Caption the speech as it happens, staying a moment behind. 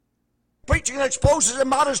preaching that exposes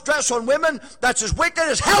immodest dress on women, that's as wicked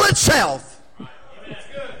as hell itself.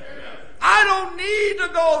 I don't need to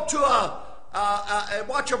go to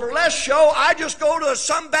watch a burlesque show. I just go to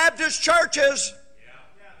some Baptist churches.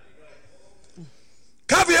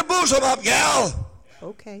 Cover your bosom up, gal.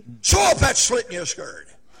 Okay. Sew up that slit in your skirt.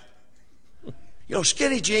 You know,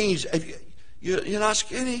 skinny jeans, you're not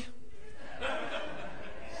skinny?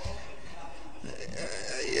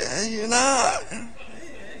 You're not.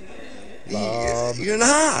 You're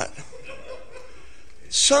not.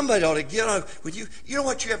 Somebody ought to get on with you. You know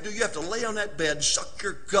what you have to do? You have to lay on that bed and suck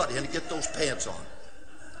your gut in to get those pants on.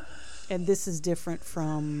 And this is different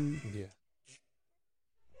from... Yeah.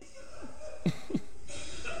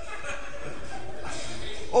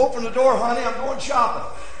 Open the door, honey. I'm going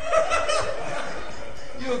shopping.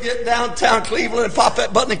 You'll get downtown Cleveland and pop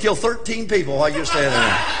that button and kill 13 people while you're standing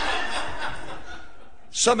there.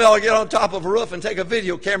 Somebody ought to get on top of a roof and take a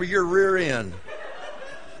video camera your rear end.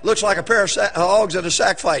 Looks like a pair of hogs at a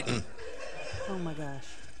sack fighting. Oh, my gosh.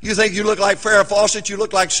 You think you look like Farrah Fawcett, you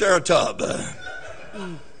look like Sarah Tubb.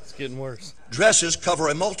 It's getting worse. Dresses cover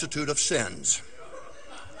a multitude of sins.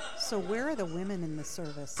 So where are the women in the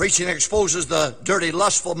service? Preaching exposes the dirty,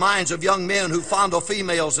 lustful minds of young men who fondle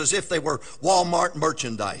females as if they were Walmart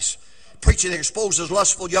merchandise. Preaching exposes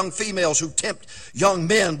lustful young females who tempt young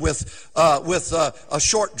men with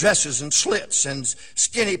short dresses and slits and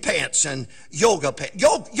skinny pants and yoga pants.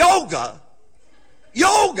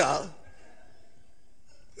 Yoga?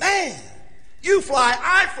 Man, you fly,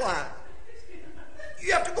 I fly.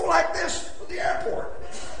 You have to go like this to the airport.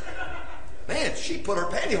 Man, she put her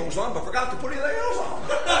pantyhose on but forgot to put anything else on.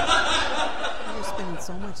 You're spending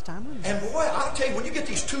so much time on this. And boy, I'll tell you, when you get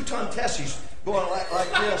these 2-ton Tessies going like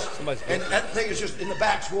this, and that thing is just in the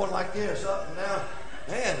back's going like this, up and down,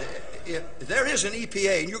 man, if there is an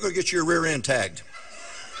EPA, and you're going to get your rear end tagged.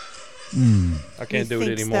 I can't do it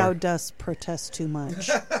anymore. Thou dost protest too much.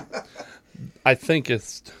 I think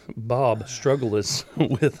it's Bob struggle is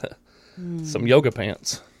with some yoga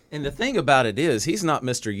pants. And the thing about it is, he's not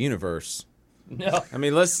Mr. Universe. No. I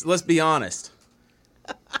mean, let's be honest.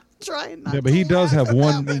 Trying not Yeah, but he does have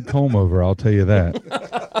one neat comb over, I'll tell you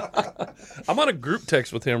that. I'm on a group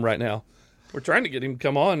text with him right now. We're trying to get him to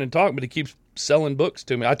come on and talk, but he keeps selling books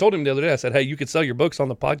to me. I told him the other day, I said, hey, you could sell your books on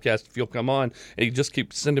the podcast if you'll come on. And he just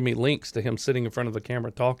keeps sending me links to him sitting in front of the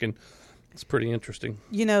camera talking. It's pretty interesting.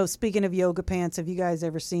 You know, speaking of yoga pants, have you guys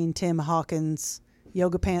ever seen Tim Hawkins'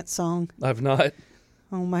 yoga pants song? I've not.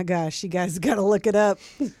 Oh, my gosh. You guys got to look it up.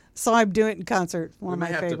 Saw him do it in concert. One of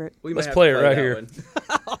my favorite. Let's play it right here.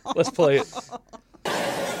 Let's play it.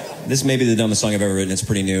 This may be the dumbest song I've ever written. It's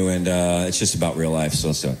pretty new, and it's just about real life, so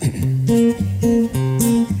let's do it.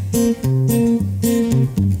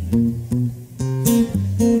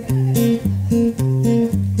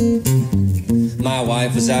 My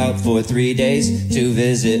wife was out for 3 days to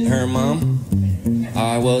visit her mom.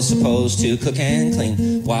 I was supposed to cook and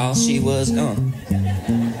clean while she was gone.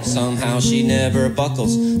 Somehow she never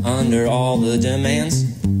buckles under all the demands.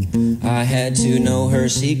 I had to know her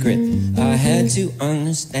secret, I had to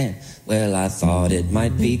understand. Well, I thought it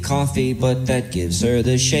might be coffee, but that gives her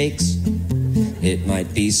the shakes. It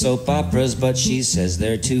might be soap operas, but she says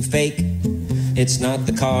they're too fake. It's not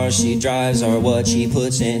the car she drives or what she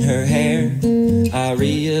puts in her hair. I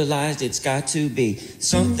realized it's got to be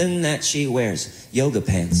something that she wears. Yoga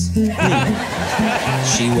pants.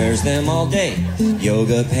 She wears them all day.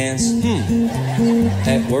 Yoga pants.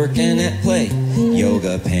 At work and at play.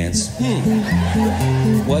 Yoga pants.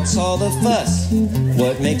 What's all the fuss?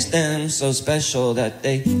 What makes them so special that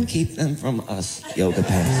they keep them from us? Yoga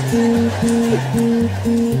pants.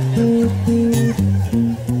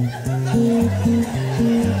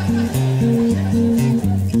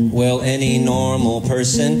 Well, any normal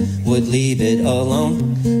person would leave it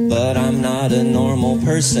alone, but I'm not a normal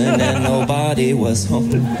person and nobody was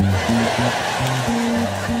home.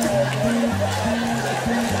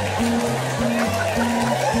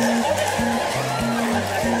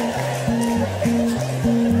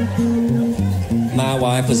 My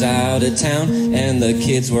wife was out of town and the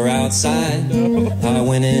kids were outside. I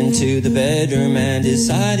went into the bedroom and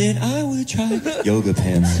decided I would try yoga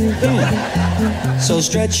pants. So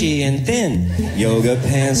stretchy and thin. Yoga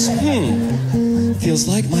pants. Feels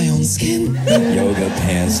like my own skin. Yoga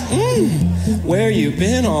pants. Where you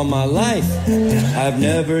been all my life? I've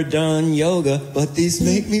never done yoga, but these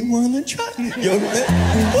make me wanna try. Yoga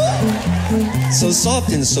pants. So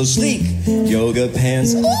soft and so sleek. Yoga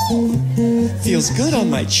pants. Feels good on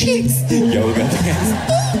my cheeks. Yoga pants.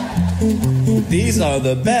 These are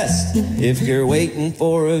the best. If you're waiting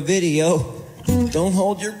for a video, don't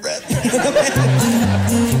hold your breath.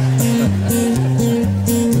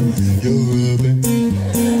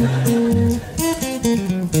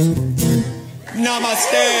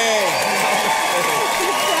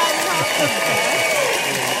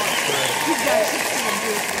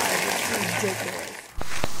 ridiculous.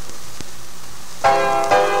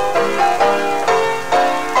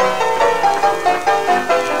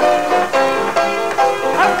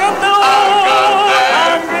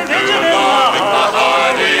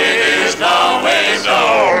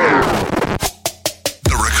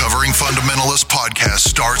 Fundamentalist podcast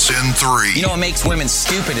starts in 3. You know what makes women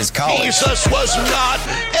stupid is college. Jesus was not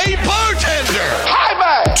a bartender.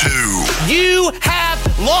 2. You have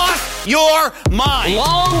lost your mind.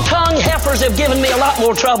 Long-tongued heifers have given me a lot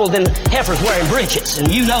more trouble than heifers wearing breeches,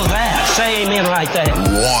 and you know that. Say amen right there. 1.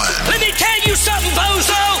 Let me tell you something,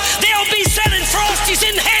 bozo. They'll be selling Frosties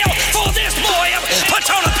in hell for this boy. Puts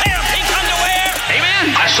on a pair of pink underwear.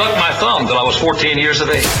 Amen. I sucked my thumb till I was 14 years of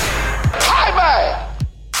age.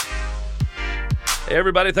 Hey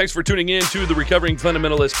everybody, thanks for tuning in to the Recovering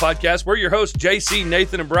Fundamentalist Podcast. We're your hosts, JC,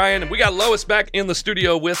 Nathan, and Brian, and we got Lois back in the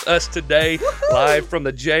studio with us today, live from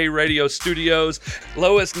the J Radio Studios.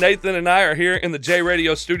 Lois, Nathan, and I are here in the J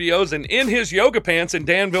Radio Studios, and in his yoga pants in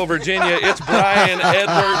Danville, Virginia, it's Brian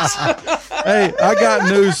Edwards. Hey,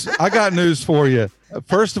 I got news for you.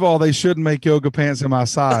 First of all, they shouldn't make yoga pants in my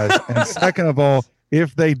size, and second of all,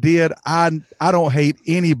 if they did, I don't hate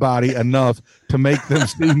anybody enough to make them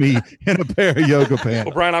see me in a pair of yoga pants.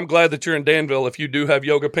 Well, Brian, I'm glad that you're in Danville if you do have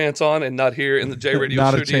yoga pants on and not here in the J Radio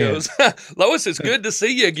Studios. Lois, it's good to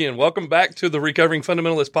see you again. Welcome back to the Recovering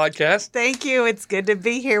Fundamentalist Podcast. Thank you. It's good to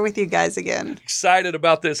be here with you guys again. Excited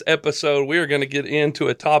about this episode. We are going to get into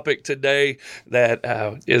a topic today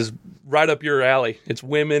that is right up your alley. It's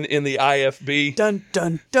women in the IFB. Dun,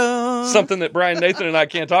 dun, dun. Something that Brian, Nathan, and I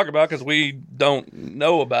can't talk about because we don't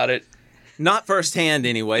know about it. Not firsthand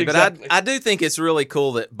anyway, Exactly. but I do think it's really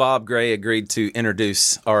cool that Bob Gray agreed to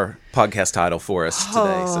introduce our podcast title for us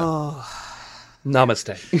today. So.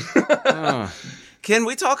 Namaste. Can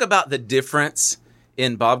we talk about the difference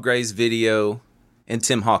in Bob Gray's video and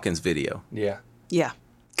Tim Hawkins' video? Yeah. Yeah,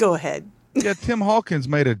 go ahead. Yeah, Tim Hawkins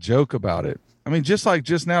made a joke about it. I mean, just like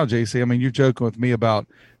just now, JC, I mean, you're joking with me about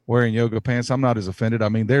wearing yoga pants. I'm not as offended. I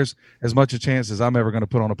mean, there's as much a chance as I'm ever going to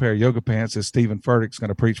put on a pair of yoga pants as Stephen Furtick's going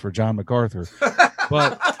to preach for John MacArthur.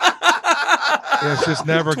 But it's just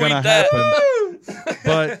never going to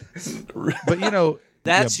happen. But you know,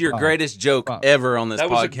 That's your greatest joke ever on this That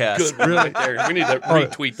was podcast. a good one right there. We need to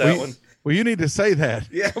retweet that one. Well, you need to say that.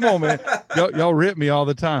 Yeah. Come on, man. Y'all rip me all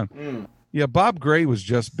the time. Yeah, Bob Gray was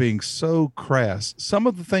just being so crass. Some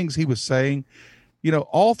of the things he was saying, you know,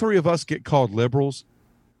 all three of us get called liberals.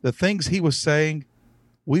 The things he was saying,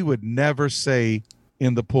 we would never say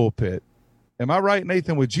in the pulpit. Am I right,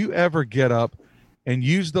 Nathan? Would you ever get up and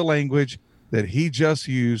use the language that he just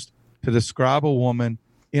used to describe a woman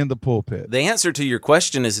in the pulpit? The answer to your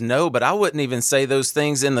question is no, but I wouldn't even say those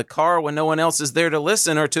things in the car when no one else is there to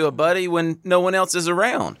listen, or to a buddy when no one else is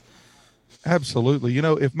around. Absolutely. You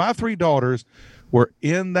know, if my three daughters were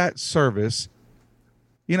in that service,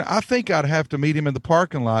 you know, I think I'd have to meet him in the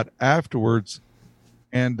parking lot afterwards.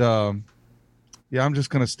 And, yeah, I'm just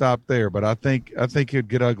going to stop there, but I think it'd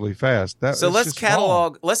get ugly fast. So let's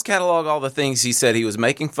catalog all the things he said. He was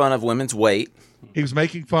making fun of women's weight. He was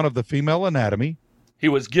making fun of the female anatomy. He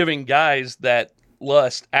was giving guys that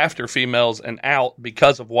lust after females an out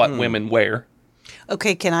because of what women wear.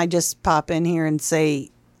 Okay, can I just pop in here and say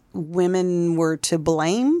women were to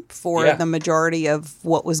blame for the majority of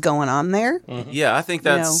what was going on there? Yeah, I think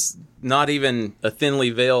that's not even a thinly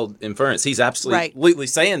veiled inference. He's absolutely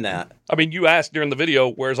saying that. I mean, you asked during the video,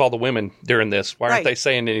 where's all the women during this? Why aren't they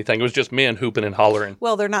saying anything? It was just men hooping and hollering.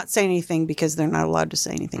 Well, they're not saying anything because they're not allowed to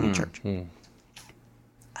say anything in church.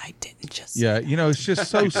 I didn't just Yeah, you know, it's just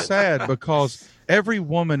so sad because every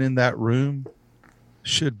woman in that room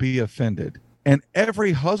should be offended. And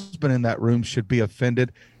every husband in that room should be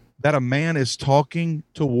offended that a man is talking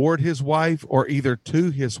toward his wife or either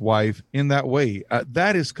to his wife in that way.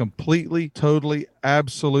 That is completely, totally,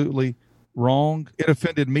 absolutely wrong. It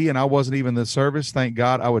offended me, and I wasn't even in the service. Thank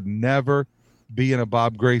God. I would never be in a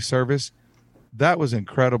Bob Gray service. That was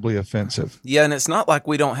incredibly offensive. Yeah, and it's not like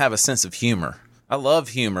we don't have a sense of humor. I love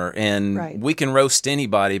humor, and we can roast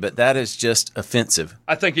anybody, but that is just offensive.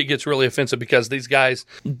 I think it gets really offensive because these guys,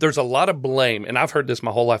 there's a lot of blame, and I've heard this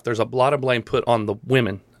my whole life, there's a lot of blame put on the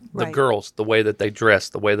women, the girls, the way that they dress,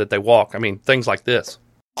 the way that they walk. I mean, things like this.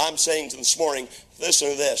 I'm saying this morning,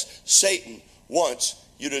 listen to this. Satan wants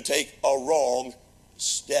you to take a wrong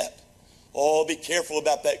step. Oh, be careful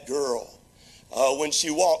about that girl. When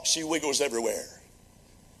she walks, she wiggles everywhere.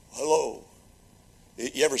 Hello.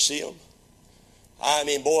 You ever see them? I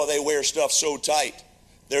mean, boy, they wear stuff so tight,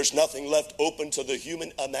 there's nothing left open to the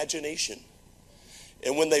human imagination.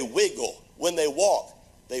 And when they wiggle, when they walk,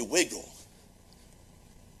 they wiggle.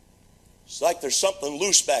 It's like there's something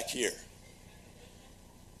loose back here.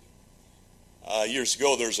 Years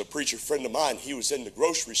ago, there was a preacher friend of mine. He was in the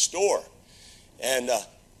grocery store, and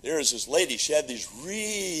there was this lady. She had these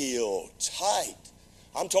real tight,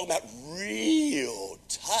 I'm talking about real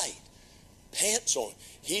tight pants on.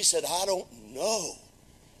 He said, I don't know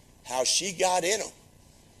how she got in them,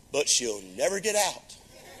 but she'll never get out.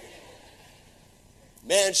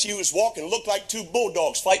 Man, she was walking, looked like two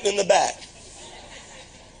bulldogs fighting in the back.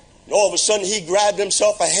 And all of a sudden, he grabbed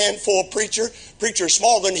himself a handful of preacher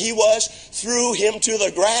smaller than he was, threw him to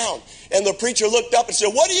the ground. And the preacher looked up and said,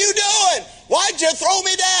 what are you doing? Why'd you throw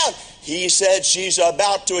me down? He said, she's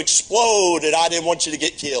about to explode, and I didn't want you to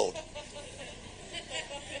get killed.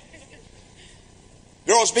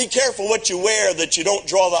 Girls, be careful what you wear, that you don't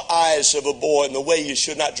draw the eyes of a boy in the way you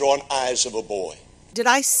should not draw the eyes of a boy. Did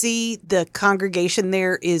I see the congregation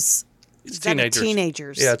there is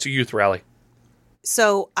teenagers? Yeah, it's a youth rally.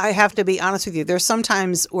 So I have to be honest with you. There's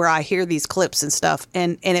sometimes where I hear these clips and stuff,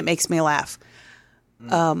 and it makes me laugh.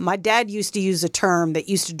 My dad used to use a term that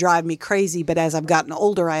used to drive me crazy, but as I've gotten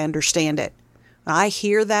older, I understand it. When I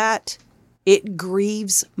hear that, it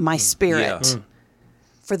grieves my spirit. Yeah.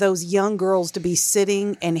 For those young girls to be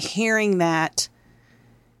sitting and hearing that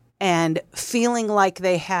and feeling like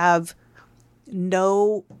they have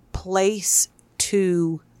no place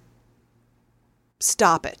to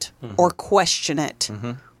stop it or question it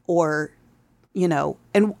or, you know,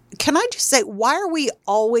 and can I just say, why are we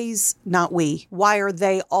always, why are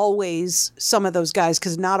they always some of those guys?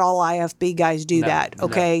 Because not all IFB guys do that,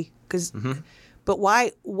 okay? Because, but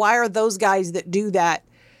why are those guys that do that?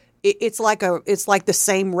 It's like the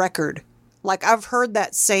same record. Like I've heard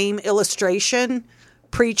that same illustration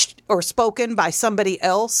preached or spoken by somebody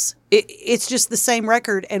else. It's just the same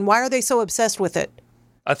record. And why are they so obsessed with it?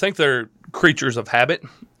 I think they're creatures of habit,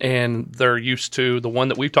 and they're used to the one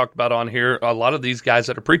that we've talked about on here. A lot of these guys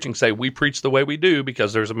that are preaching say, we preach the way we do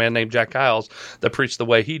because there's a man named Jack Hyles that preached the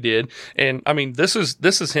way he did. And I mean, this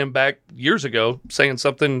is him back years ago saying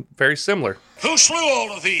something very similar. Who slew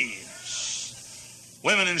all of these?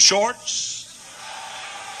 Women in shorts?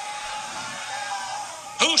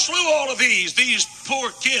 Who slew all of these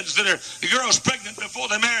poor kids that are the girls pregnant before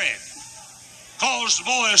they married? Caused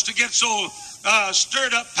boys to get so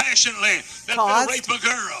stirred up passionately that they'll rape a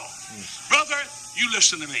girl. Brother, you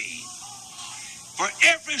listen to me. For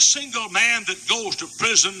every single man that goes to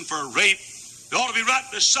prison for rape, there ought to be right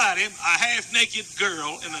beside him a half-naked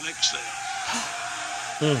girl in the next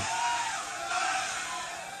cell.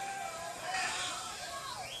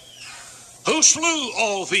 Who slew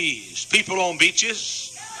all these people on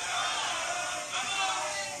beaches?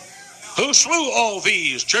 Who slew all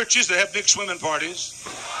these churches that have big swimming parties?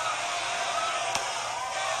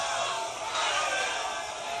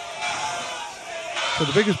 So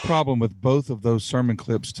the biggest problem with both of those sermon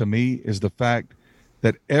clips to me is the fact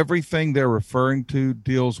that everything they're referring to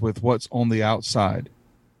deals with what's on the outside,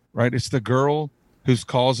 right? It's the girl who's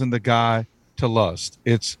causing the guy to lust.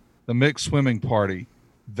 It's the mixed swimming party.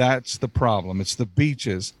 That's the problem. It's the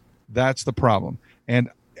beaches. That's the problem. And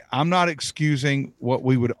I'm not excusing what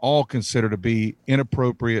we would all consider to be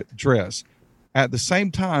inappropriate dress. At the same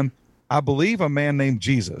time, I believe a man named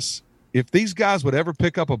Jesus. If these guys would ever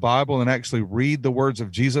pick up a Bible and actually read the words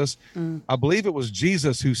of Jesus, I believe it was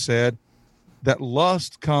Jesus who said that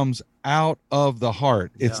lust comes out of the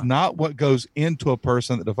heart. Yeah. It's not what goes into a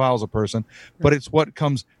person that defiles a person, but it's what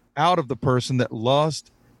comes out of the person, that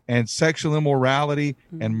lust and sexual immorality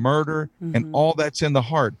and murder and all that's in the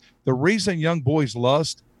heart. The reason young boys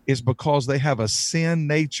lust is because they have a sin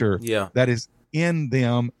nature that is in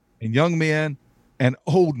them, and young men and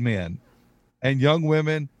old men and young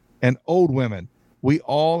women and old women. We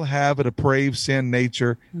all have a depraved sin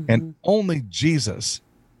nature, and only Jesus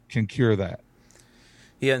can cure that.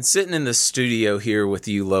 Yeah, and sitting in the studio here with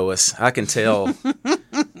you, Lois, I can tell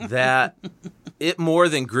that it more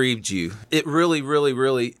than grieved you. It really, really,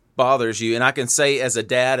 really bothers you. And I can say, as a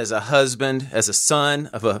dad, as a husband, as a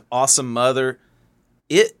son of an awesome mother,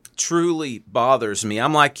 it truly bothers me.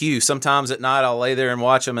 I'm like you. Sometimes at night I'll lay there and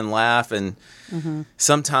watch them and laugh, and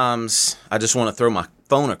sometimes I just want to throw my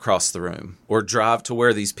phone across the room or drive to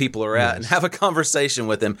where these people are at and have a conversation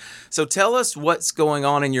with them. So tell us what's going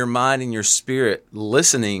on in your mind and your spirit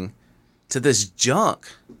listening to this junk.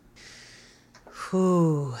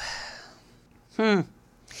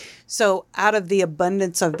 So out of the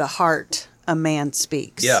abundance of the heart, a man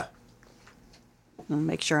speaks. Yeah. I'll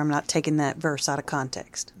make sure I'm not taking that verse out of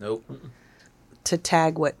context. Nope. To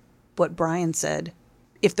tag what Brian said,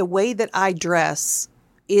 if the way that I dress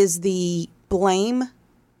is the blame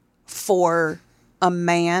for a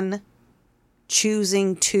man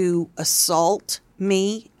choosing to assault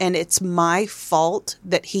me and it's my fault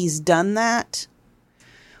that he's done that,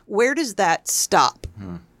 where does that stop?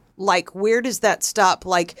 Like, where does that stop?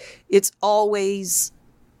 Like, it's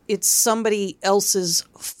somebody else's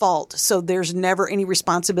fault. So there's never any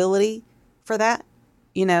responsibility for that.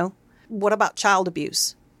 You know, what about child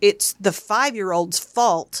abuse? It's the 5-year-old's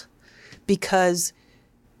fault because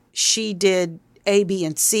she did A, B,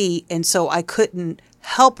 and C. And so I couldn't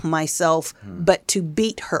help myself but to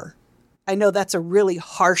beat her. I know that's a really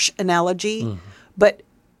harsh analogy, but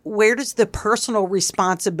where does the personal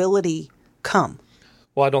responsibility come?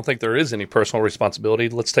 Well, I don't think there is any personal responsibility.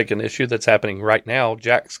 Let's take an issue that's happening right now.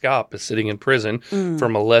 Jack Schaap is sitting in prison for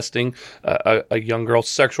molesting a young girl,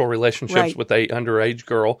 sexual relationships with a underage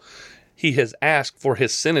girl. He has asked for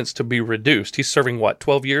his sentence to be reduced. He's serving,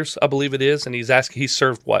 12 years, I believe it is, and he's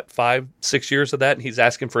served, 5-6 years of that, and he's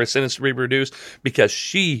asking for his sentence to be reduced because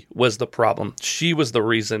she was the problem. She was the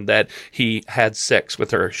reason that he had sex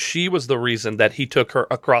with her. She was the reason that he took her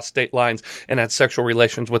across state lines and had sexual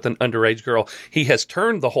relations with an underage girl. He has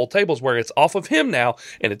turned the whole tables where it's off of him now,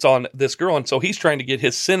 and it's on this girl, and so he's trying to get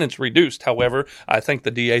his sentence reduced. However, I think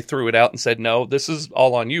the DA threw it out and said, no, this is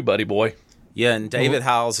all on you, buddy boy. Yeah, and David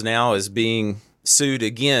Hiles now is being sued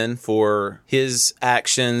again for his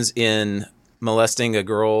actions in molesting a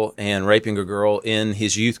girl and raping a girl in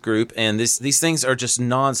his youth group. And these things are just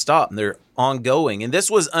nonstop, and they're ongoing. And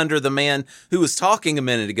this was under the man who was talking a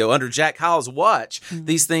minute ago, under Jack Hiles' watch.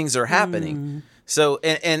 These things are happening. So,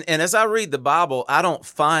 and as I read the Bible, I don't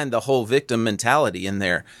find the whole victim mentality in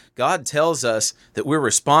there. God tells us that we're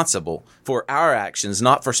responsible for our actions,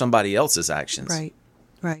 not for somebody else's actions. Right.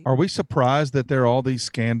 Right. Are we surprised that there are all these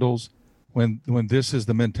scandals when this is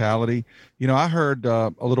the mentality? You know, I heard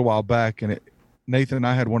a little while back, and Nathan and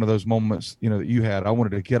I had one of those moments, that you had. I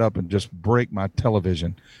wanted to get up and just break my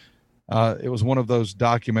television. It was one of those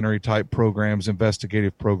documentary type programs,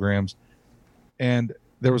 investigative programs. And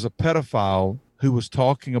there was a pedophile who was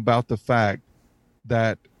talking about the fact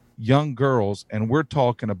that young girls, and we're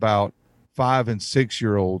talking about 5 and 6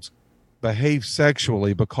 year olds, behave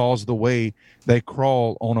sexually because of the way they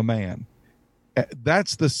crawl on a man.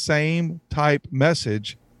 That's the same type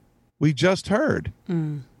message we just heard.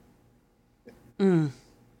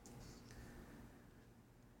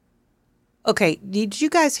 Okay, did you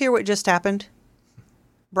guys hear what just happened?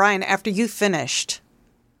 Brian, after you finished,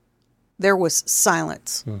 there was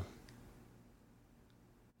silence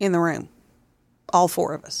in the room. All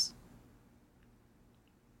 4 of us.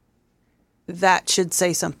 That should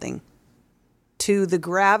say something to the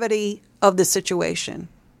gravity of the situation.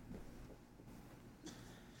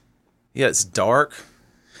 Yeah, it's dark.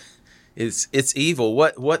 It's evil.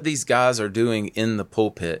 What these guys are doing in the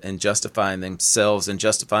pulpit and justifying themselves and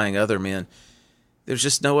justifying other men, there's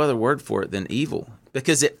just no other word for it than evil,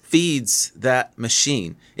 because it feeds that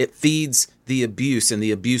machine. It feeds the abuse and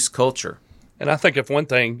the abuse culture. And I think if one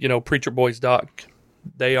thing, Preacher Boys Doc,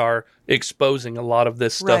 they are exposing a lot of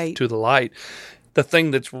this stuff to the light. The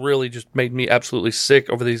thing that's really just made me absolutely sick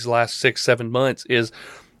over these last 6-7 months is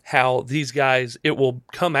how these guys, it will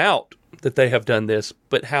come out that they have done this,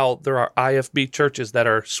 but how there are IFB churches that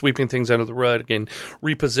are sweeping things under the rug and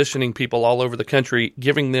repositioning people all over the country,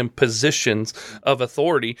 giving them positions of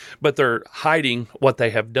authority, but they're hiding what they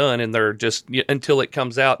have done, and they're just, until it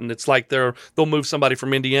comes out, and it's like they'll move somebody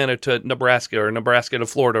from Indiana to Nebraska, or Nebraska to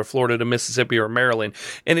Florida, or Florida to Mississippi or Maryland,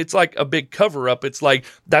 and it's like a big cover-up. It's like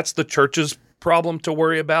that's the church's problem to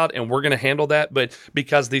worry about, and we're going to handle that, but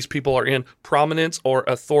because these people are in prominence or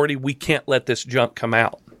authority, we can't let this junk come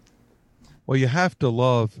out. Well, you have to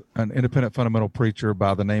love an independent fundamental preacher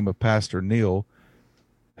by the name of Pastor Neil,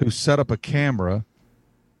 who set up a camera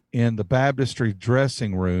in the baptistry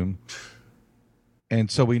dressing room,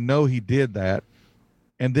 and so we know he did that.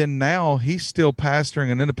 And then now he's still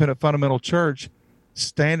pastoring an independent fundamental church,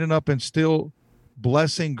 standing up and still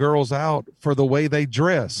blessing girls out for the way they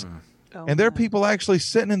dress. And there are people actually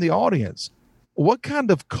sitting in the audience. What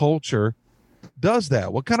kind of culture does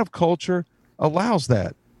that? What kind of culture allows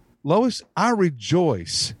that? Lois, I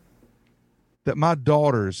rejoice that my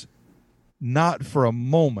daughters, not for a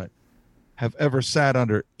moment, have ever sat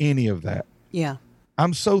under any of that. Yeah.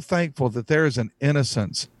 I'm so thankful that there is an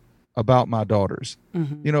innocence about my daughters.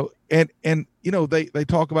 Mm-hmm. They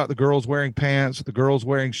talk about the girls wearing pants, the girls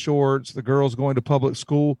wearing shorts, the girls going to public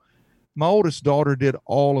school. My oldest daughter did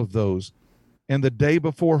all of those. And the day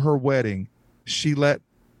before her wedding, she let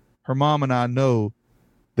her mom and I know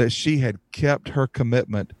that she had kept her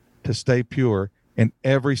commitment to stay pure in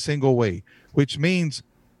every single way, which means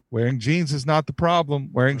wearing jeans is not the problem.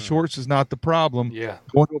 Wearing shorts is not the problem. Yeah.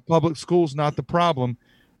 Going to a public school is not the problem.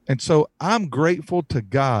 And so I'm grateful to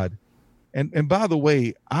God And by the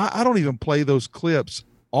way, I don't even play those clips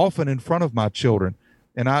often in front of my children.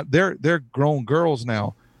 And they're grown girls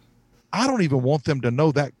now. I don't even want them to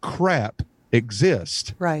know that crap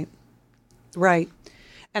exists. Right. Right.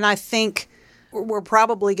 And I think we're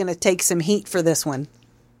probably going to take some heat for this one,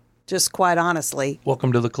 just quite honestly.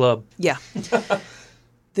 Welcome to the club. Yeah.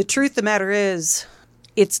 The truth of the matter is,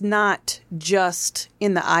 it's not just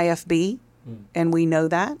in the IFB, and we know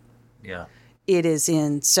that. Yeah. It is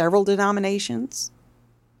in several denominations.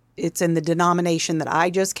 It's in the denomination that I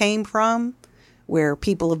just came from, where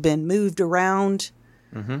people have been moved around,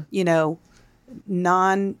 you know,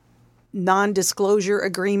 non-disclosure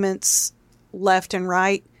agreements left and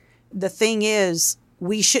right. The thing is,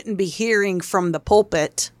 we shouldn't be hearing from the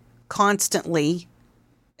pulpit constantly,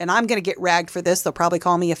 and I'm going to get ragged for this. They'll probably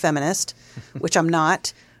call me a feminist, which I'm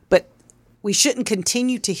not, but we shouldn't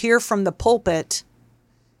continue to hear from the pulpit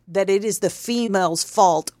that it is the female's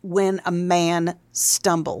fault when a man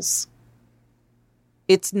stumbles.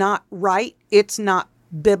 It's not right. It's not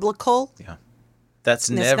biblical. Yeah.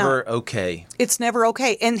 That's never okay. It's never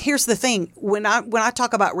okay. And here's the thing. When I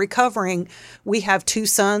talk about recovering, we have 2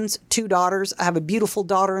 sons, 2 daughters. I have a beautiful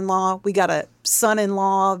daughter-in-law. We got a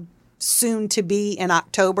son-in-law soon to be in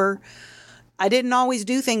October. I didn't always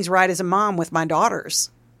do things right as a mom with my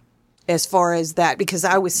daughters as far as that, because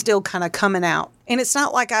I was still kind of coming out. And it's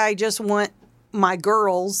not like I just want my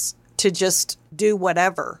girls to just do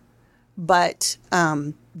whatever, but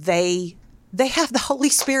they have the Holy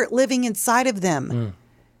Spirit living inside of them.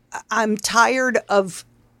 I'm tired of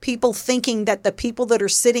people thinking that the people that are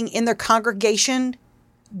sitting in their congregation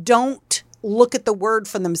don't look at the word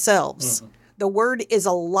for themselves. The word is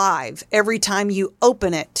alive every time you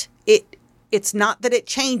open it. It's not that it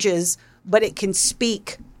changes, but it can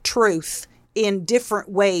speak truth in different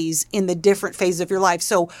ways in the different phases of your life.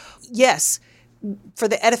 So, yes, for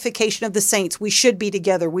the edification of the saints, we should be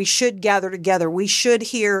together. We should gather together. We should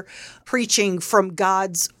hear preaching from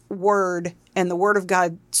God's word and the word of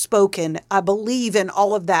God spoken. I believe in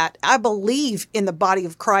all of that. I believe in the body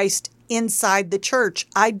of Christ inside the church.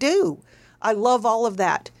 I do. I love all of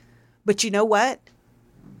that. But you know what?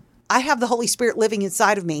 I have the Holy Spirit living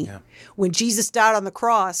inside of me. Yeah. When Jesus died on the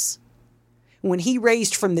cross, when he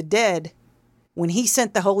raised from the dead, when he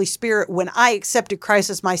sent the Holy Spirit, when I accepted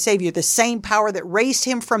Christ as my Savior, the same power that raised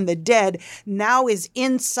him from the dead now is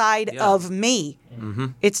inside of me.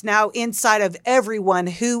 It's now inside of everyone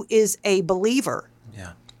who is a believer.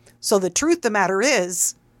 Yeah. So the truth of the matter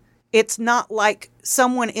is, it's not like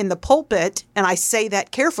someone in the pulpit, and I say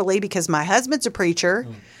that carefully because my husband's a preacher,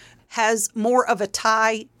 has more of a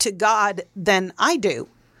tie to God than I do.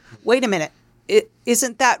 Wait a minute.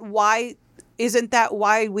 Isn't that why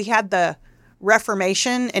we had the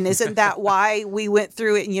Reformation, and isn't that why we went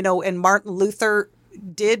through it, and Martin Luther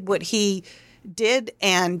did what he did,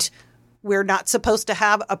 and we're not supposed to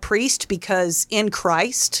have a priest because in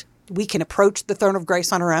Christ we can approach the throne of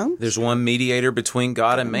grace on our own? There's one mediator between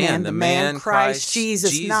God and man, the man Christ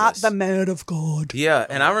Jesus, not the man of God. Yeah,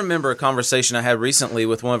 and I remember a conversation I had recently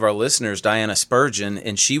with one of our listeners, Diana Spurgeon,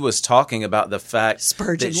 and she was talking about the fact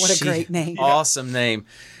Spurgeon, what a great name. Awesome name.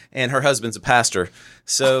 And her husband's a pastor,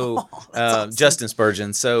 so awesome. Justin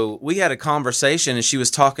Spurgeon. So we had a conversation, and she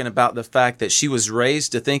was talking about the fact that she was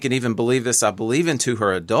raised to think and even believe this, I believe, into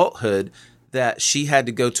her adulthood, that she had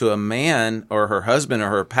to go to a man or her husband or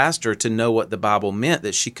her pastor to know what the Bible meant,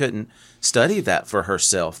 that she couldn't study that for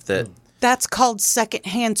herself. That's called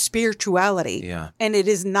secondhand spirituality, and it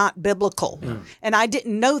is not biblical. And I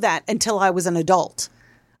didn't know that until I was an adult.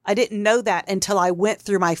 I didn't know that until I went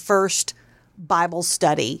through my first Bible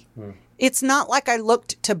study. It's not like I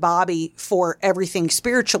looked to Bobby for everything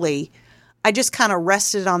spiritually. I just kind of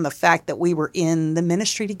rested on the fact that we were in the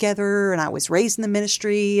ministry together, and I was raised in the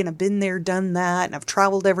ministry, and I've been there, done that, and I've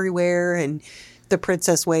traveled everywhere, and the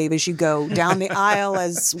princess wave as you go down the aisle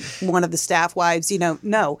as one of the staff wives,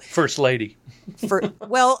 no. First lady.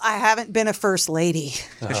 Well, I haven't been a first lady.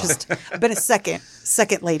 I've been a second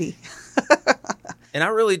lady. And I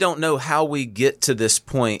really don't know how we get to this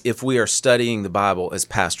point if we are studying the Bible as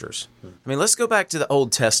pastors. I mean, let's go back to the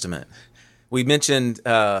Old Testament. We mentioned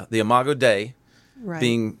the Imago Dei,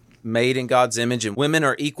 being made in God's image, and women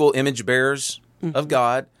are equal image bearers of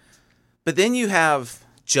God. But then you have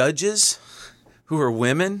judges who are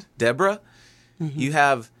women, Deborah. You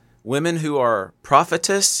have women who are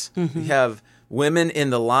prophetess. You have women in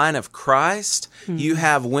the line of Christ. You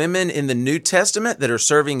have women in the New Testament that are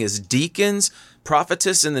serving as deacons,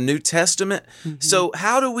 prophetess in the New Testament. So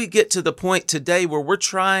how do we get to the point today where we're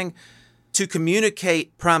trying to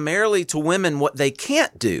communicate primarily to women what they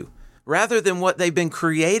can't do, rather than what they've been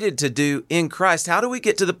created to do in Christ? How do we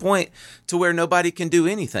get to the point to where nobody can do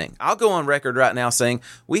anything? I'll go on record right now saying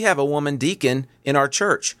we have a woman deacon in our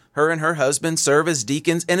church. Her and her husband serve as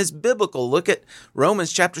deacons, and it's biblical. Look at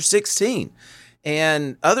Romans chapter 16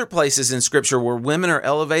 and other places in Scripture where women are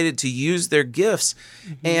elevated to use their gifts.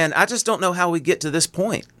 And I just don't know how we get to this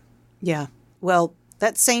point. Yeah. Well,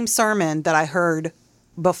 that same sermon that I heard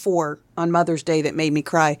before on Mother's Day that made me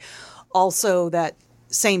cry, also that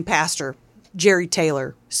same pastor, Jerry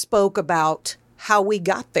Taylor, spoke about how we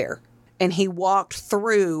got there. And he walked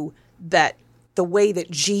through that the way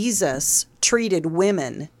that Jesus treated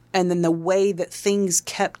women and then the way that things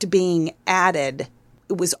kept being added.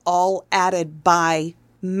 It was all added by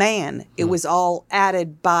man. It was all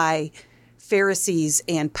added by Pharisees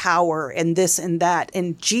and power and this and that.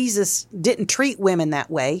 And Jesus didn't treat women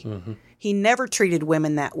that way. He never treated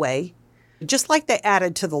women that way. Just like they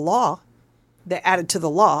added to the law,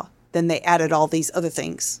 then they added all these other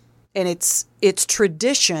things. And it's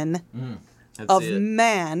tradition of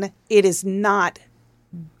man. It is not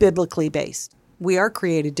biblically based. We are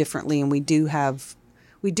created differently, and we do have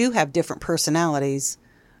different personalities,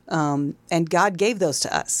 and God gave those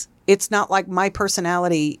to us. It's not like my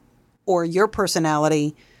personality or your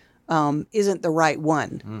personality isn't the right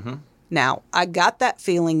one. Now, I got that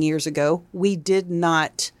feeling years ago. We did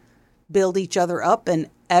not build each other up and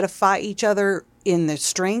edify each other in their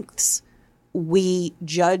strengths. We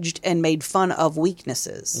judged and made fun of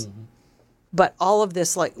weaknesses. But all of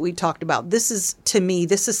this, like we talked about, this is, to me,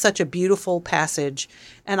 this is such a beautiful passage.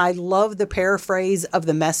 And I love the paraphrase of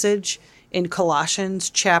the Message in Colossians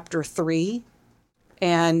chapter 3.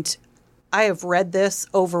 And I have read this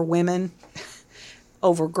over women,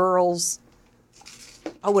 over girls.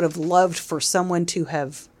 I would have loved for someone to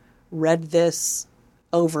have read this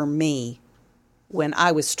over me when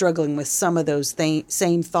I was struggling with some of those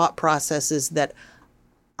same thought processes that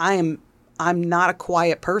I'm not a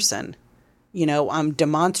quiet person. You know, I'm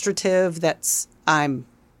demonstrative. I'm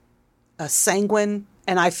a sanguine.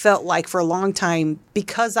 And I felt like for a long time,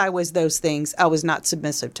 because I was those things, I was not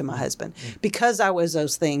submissive to my husband. Because I was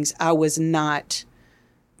those things, I was not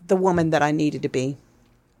the woman that I needed to be.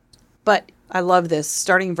 But I love this,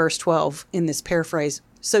 starting in verse 12 in this paraphrase.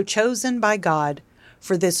 So chosen by God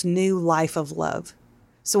for this new life of love.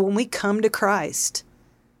 So when we come to Christ,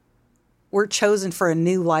 we're chosen for a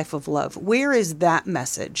new life of love. Where is that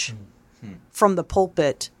message from the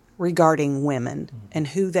pulpit regarding women and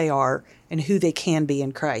who they are and who they can be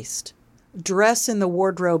in Christ? Dress in the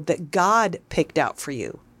wardrobe that God picked out for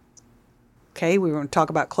you. Okay, we were going to talk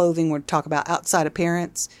about clothing. We're going to talk about outside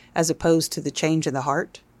appearance as opposed to the change in the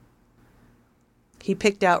heart. He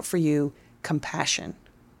picked out for you compassion,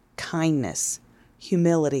 kindness,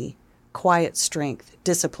 humility, quiet strength,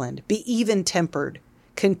 disciplined, be even-tempered,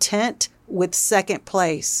 content with second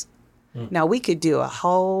place. Now, we could do a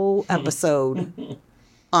whole episode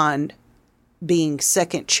on being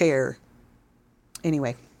second chair.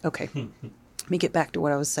 Anyway, okay. Let me get back to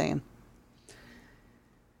what I was saying.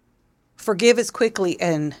 Forgive as quickly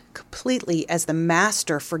and completely as the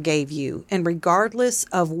Master forgave you, and regardless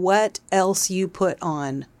of what else you put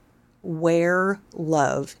on, wear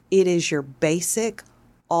love. It is your basic,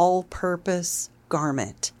 all-purpose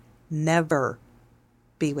garment. Never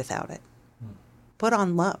be without it. Put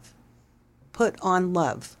on love. Put on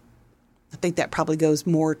love. I think that probably goes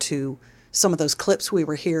more to some of those clips we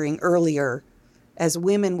were hearing earlier as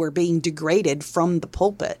women were being degraded from the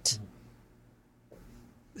pulpit.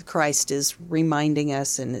 Christ is reminding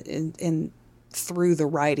us and through the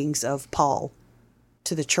writings of Paul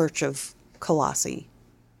to the church of Colossae,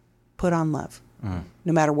 put on love.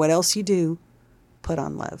 No matter what else you do, put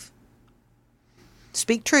on love.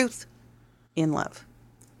 Speak truth in love.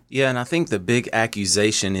 Yeah, and I think the big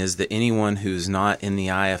accusation is that anyone who's not in the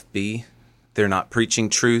IFB, they're not preaching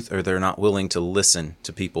truth, or they're not willing to listen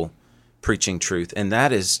to people preaching truth. And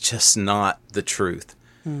that is just not the truth.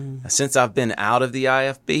 Since I've been out of the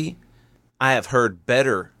IFB, I have heard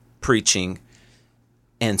better preaching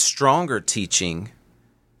and stronger teaching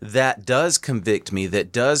that does convict me,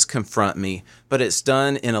 that does confront me, but it's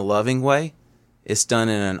done in a loving way. It's done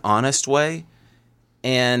in an honest way.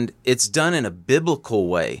 And it's done in a biblical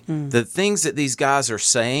way. The things that these guys are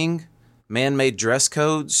saying, man-made dress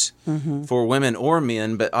codes for women or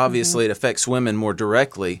men, but obviously it affects women more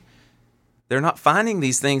directly. They're not finding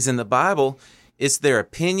these things in the Bible. It's their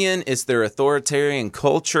opinion. It's their authoritarian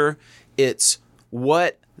culture. It's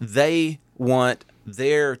what they want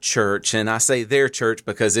their church, and I say their church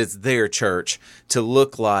because it's their church, to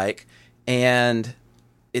look like, and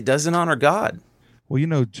it doesn't honor God.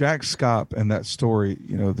 Well, Jack Scopp and that story,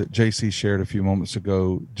 that JC shared a few moments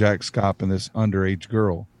ago, Jack Scopp and this underage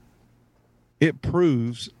girl, it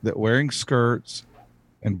proves that wearing skirts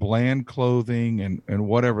and bland clothing and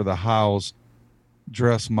whatever the Hiles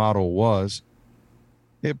dress model was,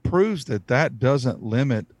 it proves that doesn't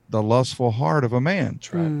limit the lustful heart of a man.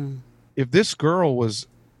 That's right. If this girl was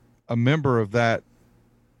a member of that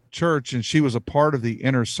church and she was a part of the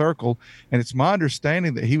inner circle, and it's my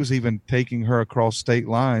understanding that he was even taking her across state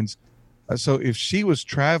lines, so if she was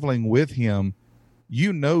traveling with him,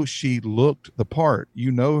 she looked the part.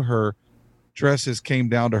 Her dresses came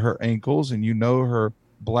down to her ankles, and her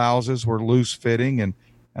blouses were loose fitting, and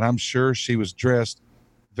I'm sure she was dressed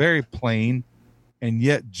very plain, and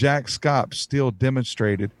yet Jack Scopp still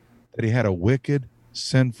demonstrated that he had a wicked,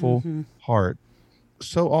 sinful heart.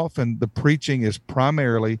 So often the preaching is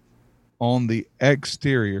primarily on the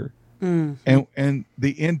exterior, and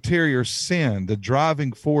the interior sin, the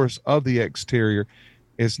driving force of the exterior,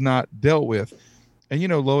 is not dealt with. And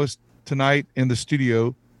Lois, tonight in the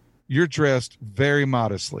studio, you're dressed very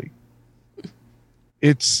modestly.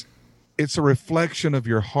 It's a reflection of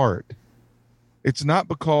your heart. It's not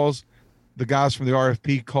because the guys from the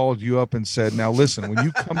RFP called you up and said, now listen, when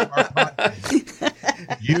you come to our podcast,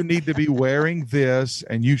 you need to be wearing this,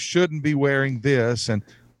 and you shouldn't be wearing this. And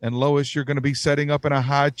Lois, you're going to be setting up in a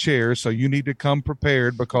high chair, so you need to come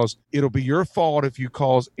prepared, because it'll be your fault if you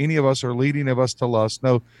cause any of us or leading of us to lust.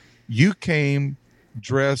 No, you came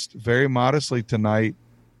dressed very modestly tonight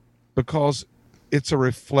because it's a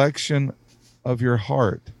reflection of your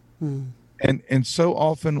heart. And so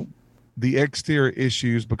often the exterior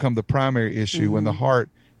issues become the primary issue when the heart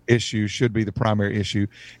issue should be the primary issue.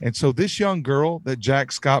 And so this young girl that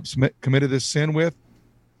Jack Scopp committed this sin with,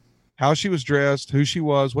 how she was dressed, who she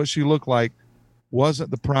was, what she looked like,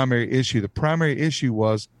 wasn't the primary issue. The primary issue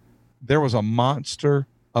was there was a monster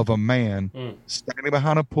of a man standing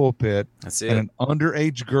behind a pulpit, and an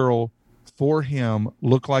underage girl for him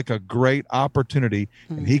looked like a great opportunity,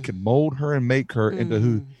 and he could mold her and make her into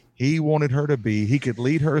who he wanted her to be. He could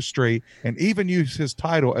lead her astray, and even use his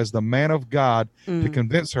title as the man of God to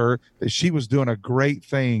convince her that she was doing a great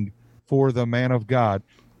thing for the man of God.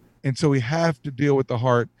 And so we have to deal with the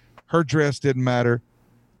heart. Her dress didn't matter.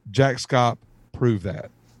 Jack Scopp proved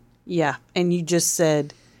that. Yeah. And you just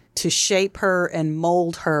said to shape her and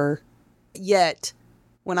mold her. Yet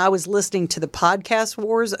when I was listening to the podcast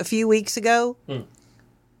wars a few weeks ago,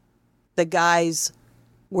 the guys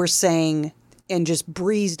were saying and just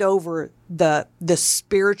breezed over the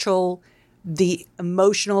spiritual, the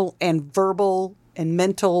emotional and verbal and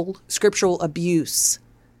mental scriptural abuse,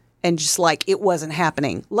 and just like it wasn't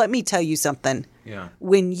happening. Let me tell you something. Yeah.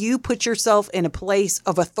 When you put yourself in a place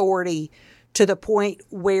of authority to the point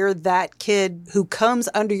where that kid who comes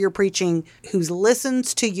under your preaching, who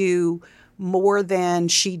listens to you more than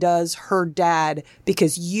she does her dad,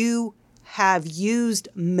 because you have used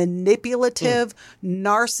manipulative,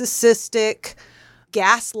 narcissistic,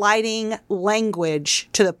 gaslighting language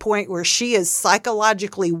to the point where she is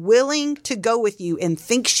psychologically willing to go with you and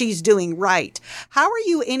think she's doing right. How are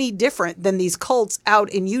you any different than these cults out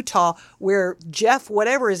in Utah where Jeff,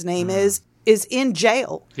 whatever his name is in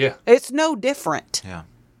jail? Yeah. It's no different. Yeah.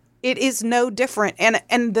 It is no different.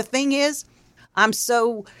 And the thing is, I'm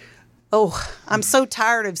so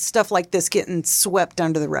tired of stuff like this getting swept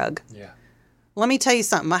under the rug. Yeah. Let me tell you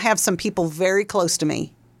something. I have some people very close to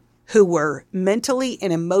me who were mentally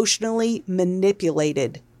and emotionally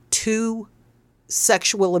manipulated to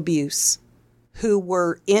sexual abuse, who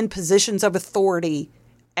were in positions of authority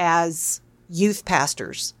as youth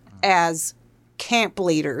pastors, as camp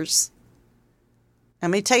leaders. Let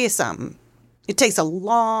me tell you something. It takes a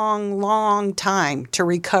long, long time to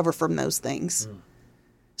recover from those things.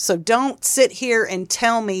 So don't sit here and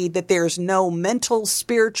tell me that there's no mental,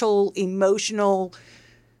 spiritual, emotional,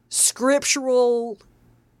 scriptural,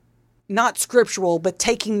 not scriptural, but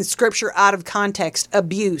taking the scripture out of context,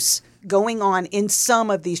 abuse going on in some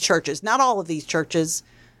of these churches. Not all of these churches,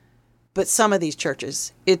 but some of these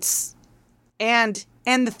churches. And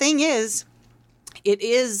the thing is, it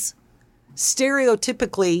is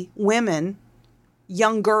stereotypically women,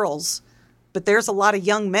 young girls, but there's a lot of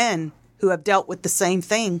young men who have dealt with the same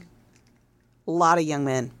thing. A lot of young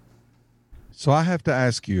men. So I have to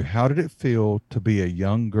ask you, how did it feel to be a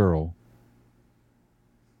young girl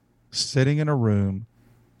sitting in a room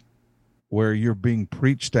where you're being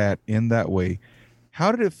preached at in that way?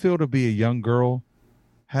 How did it feel to be a young girl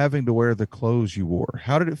having to wear the clothes you wore?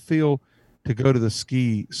 How did it feel to go to the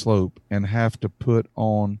ski slope and have to put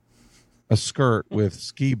on a skirt with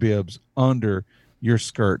ski bibs under your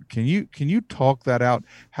skirt. Can you talk that out?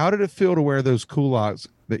 How did it feel to wear those culottes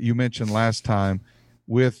that you mentioned last time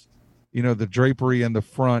with, the drapery in the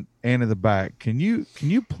front and in the back? Can you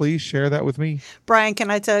please share that with me? Brian,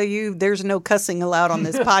 can I tell you, there's no cussing allowed on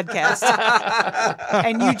this podcast.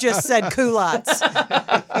 And you just said culottes.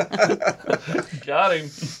 Got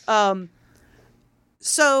him.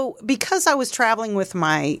 So because I was traveling with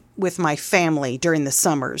my family during the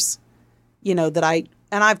summers, and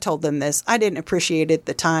I've told them this, I didn't appreciate it at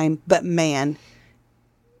the time, but man,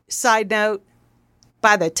 side note,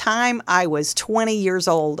 by the time I was 20 years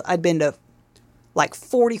old, I'd been to like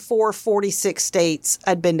 44, 46 states.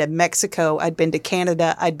 I'd been to Mexico. I'd been to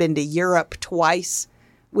Canada. I'd been to Europe twice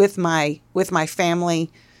with my family.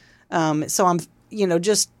 So I'm,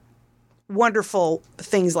 just wonderful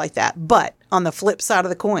things like that. But on the flip side of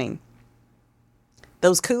the coin,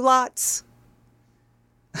 those culottes,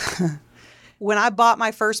 when I bought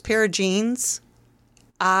my first pair of jeans,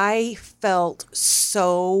 I felt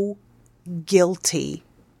so guilty.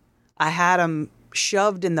 I had them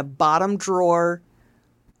shoved in the bottom drawer,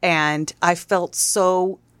 and I felt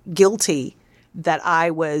so guilty that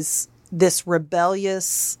I was this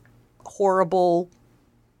rebellious, horrible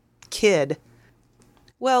kid.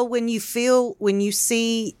 Well, when you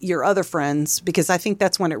see your other friends, because I think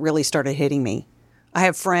that's when it really started hitting me. I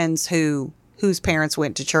have friends whose parents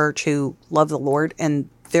went to church who love the Lord, and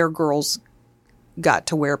their girls got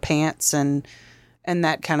to wear pants and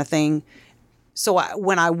that kind of thing. So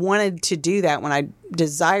when I wanted to do that, when I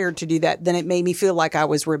desired to do that, then it made me feel like I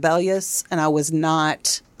was rebellious and I was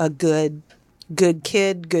not a good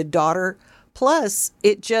kid, good daughter. Plus,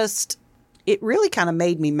 it really kind of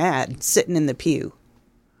made me mad sitting in the pew.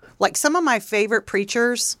 Like some of my favorite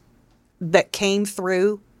preachers that came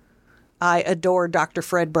through, I adore Dr.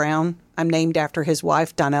 Fred Brown. I'm named after his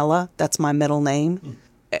wife, Donella. That's my middle name.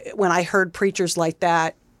 When I heard preachers like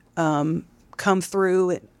that come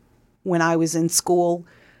through when I was in school,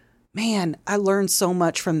 man, I learned so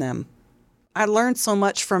much from them. I learned so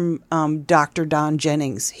much from Dr. Don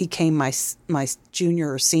Jennings. He came my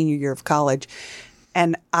junior or senior year of college,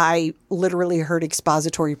 and I literally heard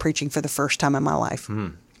expository preaching for the first time in my life.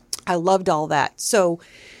 I loved all that. So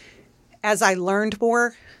as I learned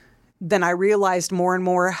more, then I realized more and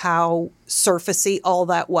more how surfacey all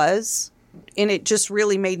that was. And it just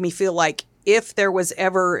really made me feel like if there was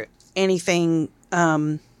ever anything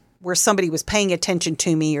where somebody was paying attention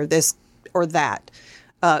to me or this or that,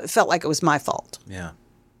 it felt like it was my fault. Yeah.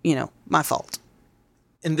 My fault.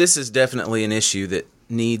 And this is definitely an issue that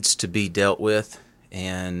needs to be dealt with,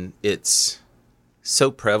 and it's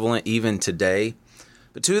so prevalent even today.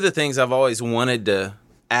 But two of the things I've always wanted to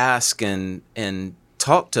ask and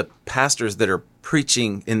talk to pastors that are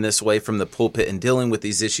preaching in this way from the pulpit and dealing with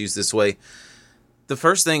these issues this way. The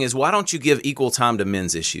first thing is, why don't you give equal time to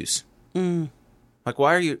men's issues? Like,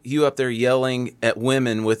 why are you up there yelling at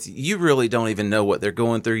women you really don't even know what they're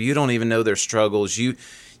going through. You don't even know their struggles.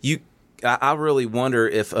 I really wonder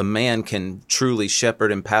if a man can truly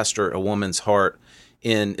shepherd and pastor a woman's heart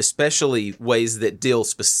in especially ways that deal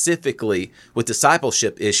specifically with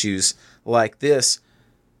discipleship issues like this.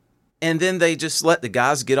 And then they just let the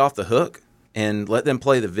guys get off the hook and let them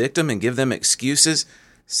play the victim and give them excuses.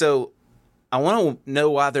 So I want to know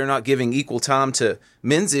why they're not giving equal time to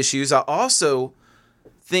men's issues. I also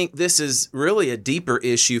think this is really a deeper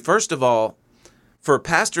issue. First of all, for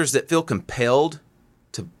pastors that feel compelled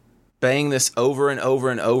to bang this over and over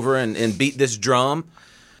and over and beat this drum,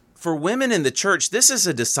 for women in the church, this is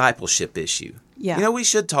a discipleship issue. Yeah. We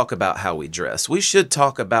should talk about how we dress. We should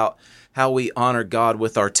talk about how we honor God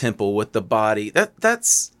with our temple, with the body.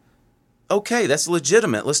 That's okay. That's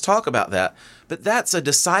legitimate. Let's talk about that. But that's a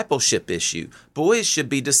discipleship issue. Boys should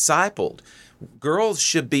be discipled. Girls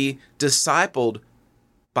should be discipled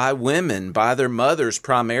by women, by their mothers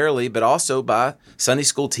primarily, but also by Sunday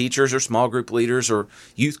school teachers or small group leaders or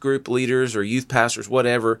youth group leaders or youth pastors,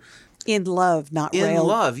 whatever. In love, not in railed.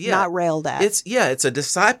 Love, yeah. Not railed at. It's a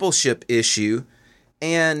discipleship issue.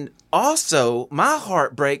 And also, my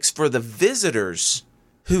heart breaks for the visitors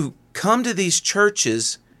who come to these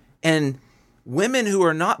churches, and women who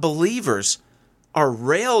are not believers are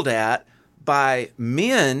railed at by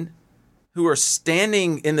men who are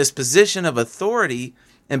standing in this position of authority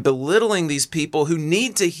and belittling these people who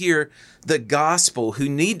need to hear the gospel, who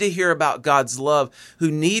need to hear about God's love, who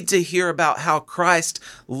need to hear about how Christ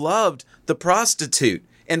loved the prostitute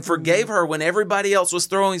and forgave her when everybody else was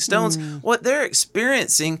throwing stones. What they're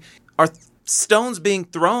experiencing are stones being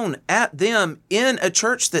thrown at them in a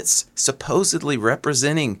church that's supposedly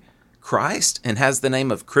representing Christ and has the name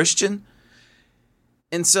of Christian.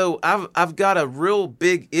 And so I've got a real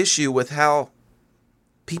big issue with how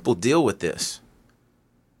people deal with this.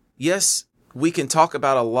 Yes, we can talk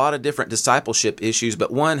about a lot of different discipleship issues,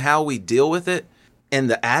 but one, how we deal with it and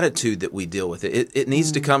the attitude that we deal with it. It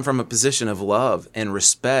needs to come from a position of love and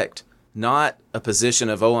respect, not a position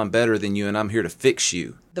of, oh, I'm better than you and I'm here to fix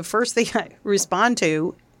you. The first thing I respond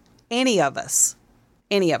to, any of us,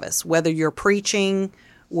 whether you're preaching,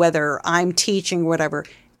 whether I'm teaching, whatever,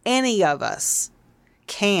 any of us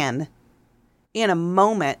can, in a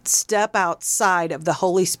moment, step outside of the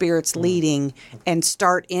Holy Spirit's leading and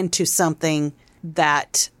start into something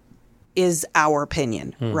that is our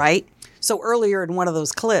opinion, right? So earlier in one of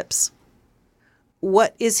those clips,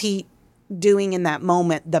 what is he doing in that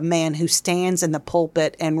moment, the man who stands in the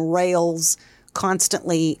pulpit and rails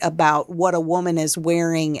constantly about what a woman is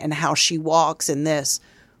wearing and how she walks in this?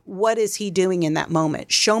 What is he doing in that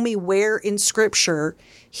moment? Show me where in Scripture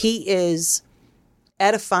he is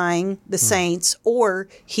edifying the saints, or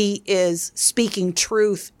he is speaking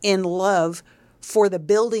truth in love for the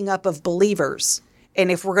building up of believers. And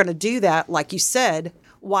if we're going to do that, like you said,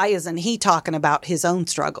 why isn't he talking about his own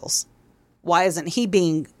struggles? Why isn't he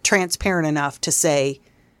being transparent enough to say,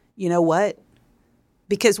 you know what?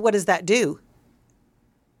 Because what does that do?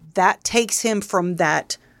 That takes him from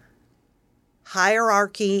that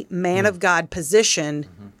hierarchy, man of God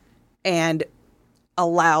position and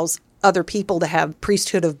allows other people to have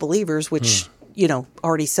priesthood of believers, which,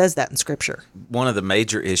 already says that in Scripture. One of the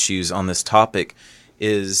major issues on this topic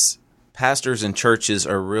is pastors and churches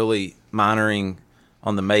are really minoring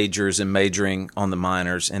on the majors and majoring on the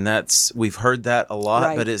minors. And we've heard that a lot,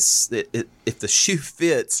 right. But if the shoe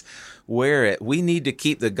fits, wear it. We need to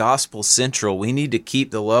keep the gospel central. We need to keep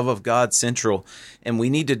the love of God central. And we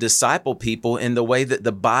need to disciple people in the way that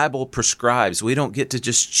the Bible prescribes. We don't get to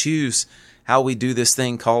just choose how we do this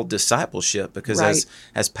thing called discipleship, because right.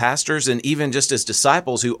 as pastors and even just as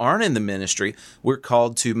disciples who aren't in the ministry, we're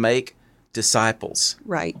called to make disciples.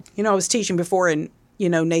 Right. I was teaching before, and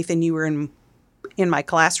Nathan, you were in my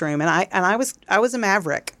classroom, and I was a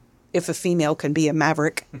maverick. If a female can be a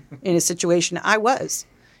maverick in a situation, I was.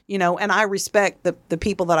 And I respect the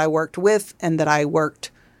people that I worked with and that I worked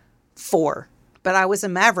for. But I was a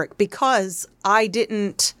maverick because I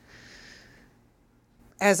didn't,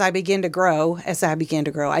 as I began to grow,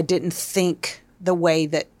 I didn't think the way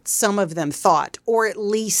that some of them thought, or at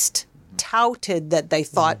least touted that they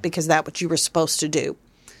thought, because that's what you were supposed to do.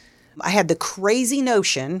 I had the crazy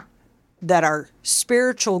notion that our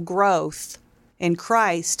spiritual growth in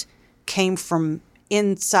Christ came from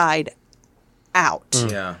inside out,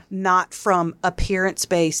 not from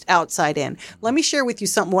appearance-based outside in. Let me share with you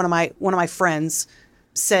something one of my friends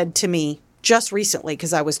said to me just recently,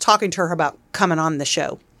 because I was talking to her about coming on the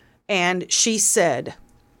show. And she said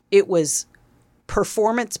it was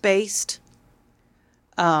performance-based.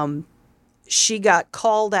 She got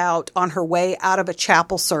called out on her way out of a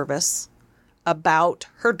chapel service about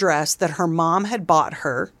her dress that her mom had bought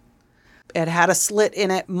her. It had a slit in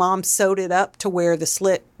it. Mom sewed it up to where the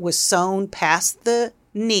slit was sewn past the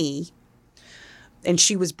knee. And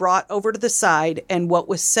she was brought over to the side. And what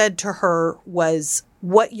was said to her was,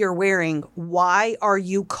 what you're wearing, why are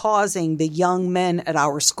you causing the young men at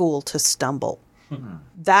our school to stumble?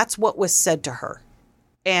 That's what was said to her.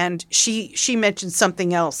 And she mentioned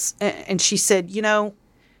something else. And she said,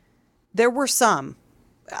 there were some.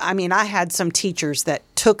 I had some teachers that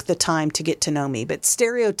took the time to get to know me, but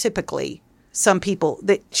stereotypically, some people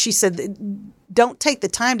that she said, don't take the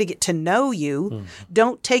time to get to know you.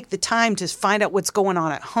 Don't take the time to find out what's going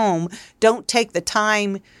on at home. Don't take the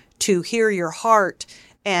time to hear your heart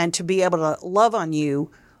and to be able to love on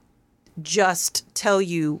you. Just tell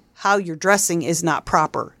you how you're dressing is not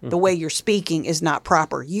proper. The way you're speaking is not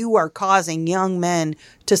proper. You are causing young men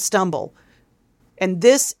to stumble. And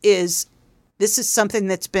this is something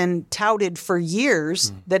that's been touted for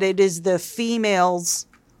years, that it is the female's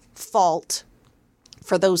fault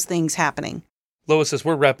for those things happening. Lois, as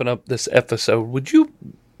we're wrapping up this episode, would you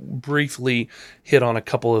briefly hit on a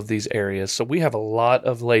couple of these areas? So we have a lot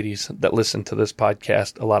of ladies that listen to this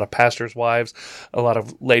podcast, a lot of pastors' wives, a lot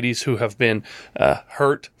of ladies who have been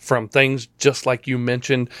hurt from things just like you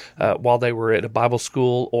mentioned while they were at a Bible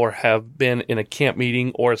school, or have been in a camp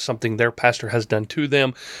meeting, or something their pastor has done to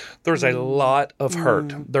them. There's a lot of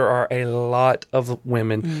hurt. There are a lot of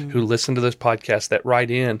women who listen to this podcast that write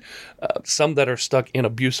in, some that are stuck in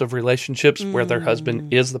abusive relationships where their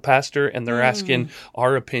husband is the pastor, and they're asking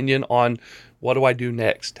our opinion on, what do I do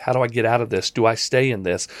next? How do I get out of this? Do I stay in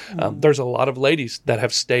this? There's a lot of ladies that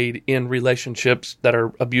have stayed in relationships that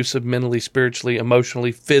are abusive mentally, spiritually,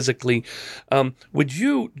 emotionally, physically. Would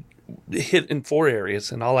you hit in 4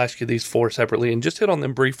 areas, and I'll ask you these 4 separately and just hit on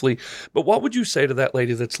them briefly. But what would you say to that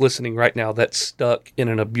lady that's listening right now that's stuck in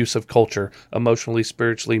an abusive culture, emotionally,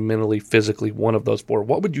 spiritually, mentally, physically, one of those 4?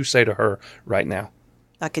 What would you say to her right now?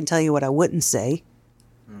 I can tell you what I wouldn't say,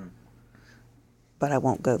 but I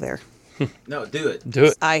won't go there. No, do it. Do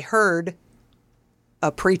it. I heard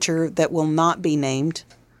a preacher that will not be named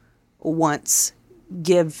once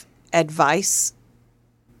give advice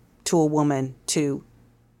to a woman to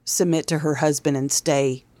submit to her husband and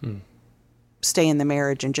stay in the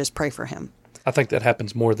marriage and just pray for him. I think that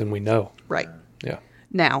happens more than we know. Right. Yeah.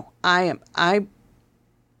 Now, I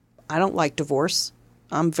don't like divorce.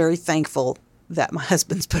 I'm very thankful that my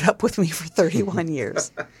husband's put up with me for 31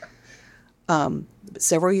 years.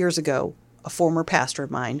 Several years ago, a former pastor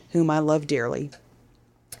of mine, whom I love dearly,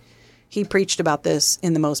 he preached about this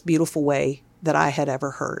in the most beautiful way that I had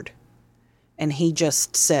ever heard. And he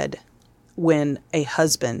just said, when a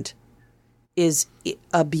husband is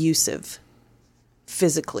abusive,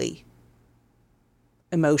 physically,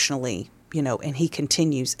 emotionally, and he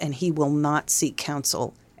continues, and he will not seek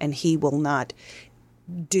counsel, and he will not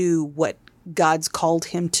do what God's called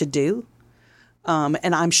him to do.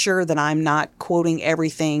 And I'm sure that I'm not quoting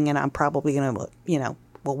everything, and I'm probably going to,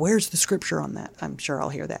 well, where's the scripture on that? I'm sure I'll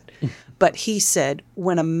hear that. But he said,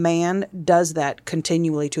 when a man does that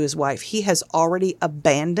continually to his wife, he has already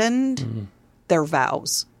abandoned their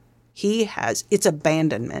vows. It's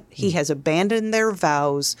abandonment. He has abandoned their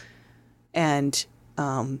vows. And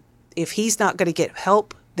if he's not going to get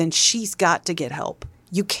help, then she's got to get help.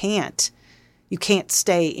 You can't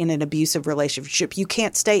stay in an abusive relationship. You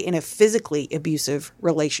can't stay in a physically abusive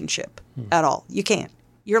relationship at all. You can't.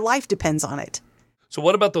 Your life depends on it. So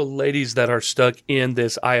what about the ladies that are stuck in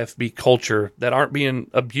this IFB culture that aren't being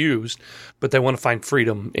abused, but they want to find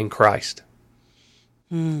freedom in Christ?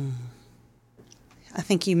 I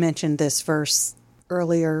think you mentioned this verse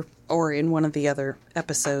earlier or in one of the other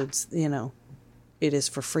episodes, it is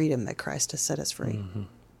for freedom that Christ has set us free. Mm-hmm.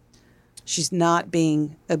 She's not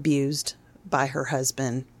being abused by her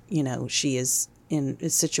husband. She is in a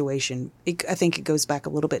situation. I think it goes back a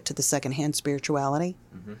little bit to the secondhand spirituality.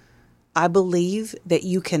 Mm-hmm. I believe that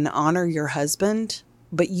you can honor your husband,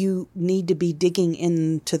 but you need to be digging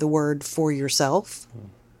into the word for yourself.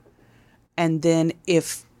 And then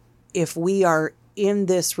if we are in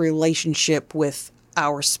this relationship with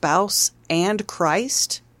our spouse and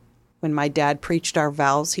Christ, when my dad preached our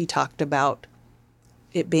vows, he talked about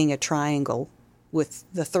it being a triangle with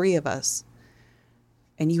the 3 of us.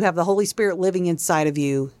 And you have the Holy Spirit living inside of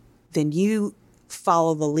you, then you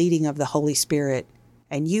follow the leading of the Holy Spirit.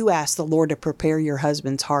 And you ask the Lord to prepare your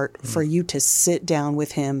husband's heart for you to sit down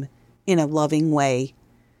with him in a loving way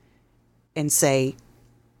and say,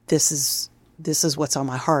 this is what's on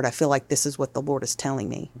my heart. I feel like this is what the Lord is telling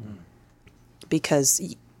me. Because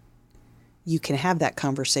you can have that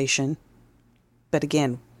conversation. But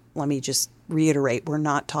again, let me just reiterate, we're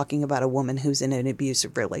not talking about a woman who's in an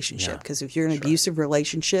abusive relationship. Because if you're in an abusive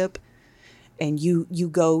relationship and you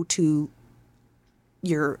go to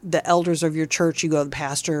the elders of your church, you go to the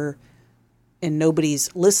pastor, and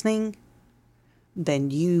nobody's listening, then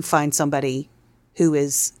you find somebody who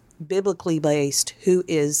is biblically based, who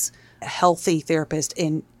is a healthy therapist,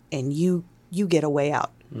 and you get a way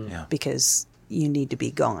out because you need to be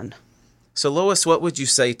gone. So, Lois, what would you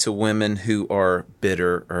say to women who are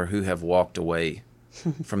bitter or who have walked away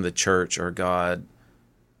from the church or God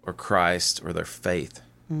or Christ or their faith?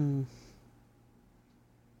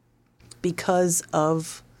 Because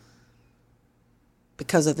of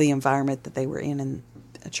the environment that they were in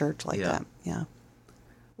a church like that. Yeah.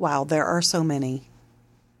 Wow, there are so many.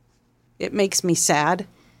 It makes me sad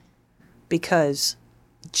because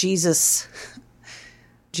Jesus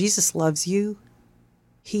loves you.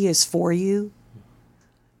 He is for you.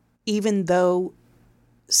 Even though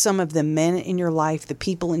some of the men in your life, the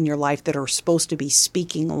people in your life that are supposed to be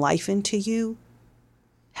speaking life into you,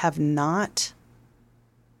 have not,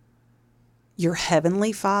 your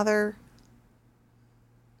heavenly Father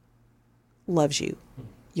loves you.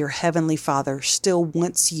 Your heavenly Father still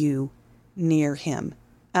wants you near him.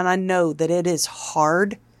 And I know that it is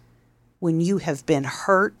hard when you have been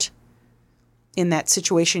hurt in that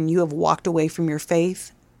situation, you have walked away from your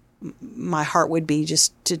faith. My heart would be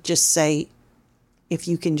just to say, if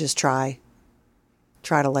you can just try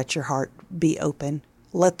to let your heart be open.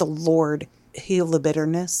 Let the Lord heal the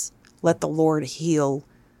bitterness. Let the Lord heal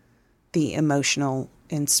the emotional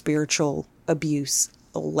and spiritual abuse.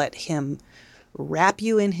 Let him wrap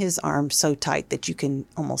you in his arms so tight that you can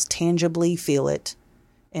almost tangibly feel it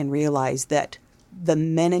and realize that the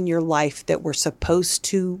men in your life that were supposed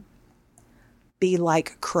to be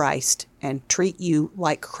like Christ and treat you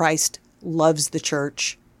like Christ loves the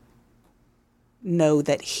church, know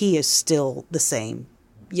that he is still the same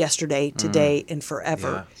yesterday, today, and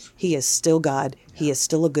forever. Yeah. He is still God. He is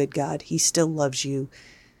still a good God. He still loves you.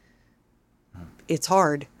 It's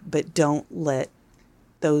hard, but don't let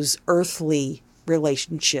those earthly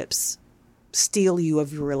relationships steal you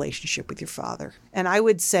of your relationship with your Father. And I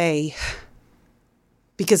would say,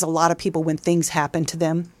 because a lot of people, when things happen to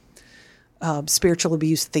them, spiritual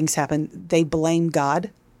abuse, things happen, they blame God.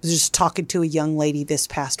 I was just talking to a young lady this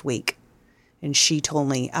past week, and she told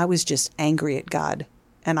me, I was just angry at God.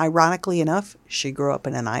 And ironically enough, she grew up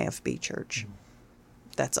in an IFB church.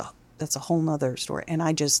 That's a whole nother story. And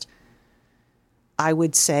I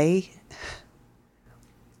would say,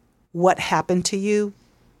 what happened to you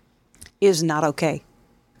is not okay.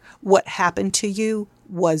 What happened to you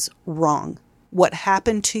was wrong. What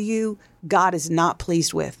happened to you, God is not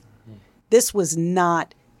pleased with. This was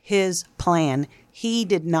not his plan. He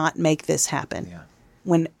did not make this happen. Yeah.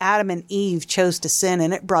 When Adam and Eve chose to sin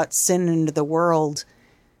and it brought sin into the world,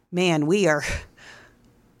 man, we are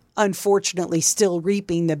unfortunately still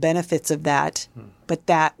reaping the benefits of that. But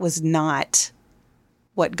that was not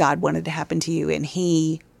what God wanted to happen to you. And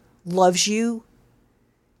he loves you.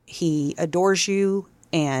 He adores you.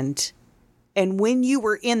 And when you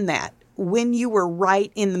were in that, when you were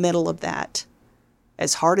right in the middle of that,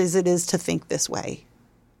 as hard as it is to think this way,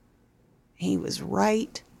 he was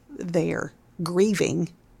right there grieving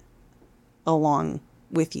along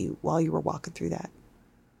with you while you were walking through that.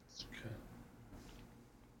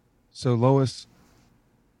 So, Lois,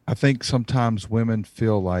 I think sometimes women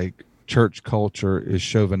feel like church culture is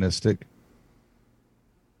chauvinistic.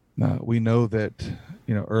 We know that,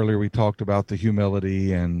 earlier we talked about the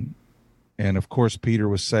humility and of course, Peter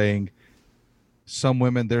was saying some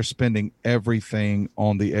women, they're spending everything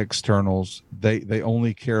on the externals. They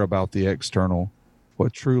only care about the external.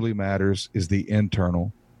 What truly matters is the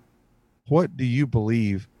internal. What do you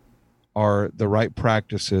believe are the right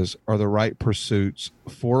practices or the right pursuits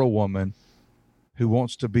for a woman who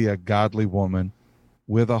wants to be a godly woman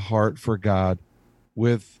with a heart for God,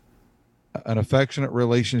 with an affectionate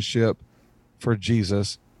relationship for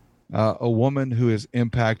Jesus, a woman who is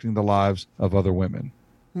impacting the lives of other women?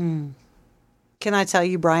 Can I tell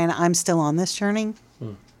you, Brian, I'm still on this journey.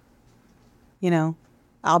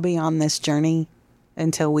 I'll be on this journey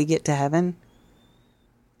until we get to heaven.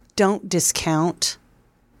 Don't discount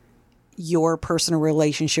your personal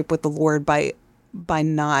relationship with the Lord by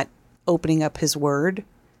not opening up his word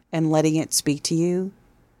and letting it speak to you.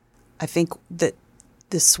 I think that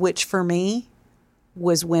the switch for me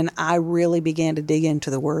was when I really began to dig into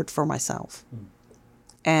the word for myself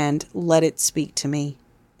and let it speak to me.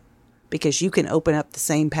 Because you can open up the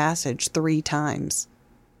same passage 3 times.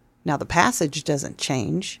 Now, the passage doesn't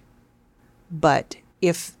change, but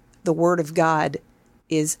if the Word of God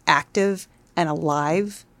is active and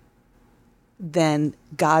alive, then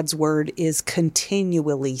God's Word is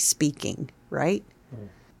continually speaking, right?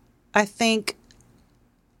 I think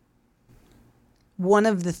one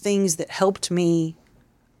of the things that helped me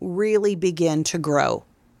really begin to grow,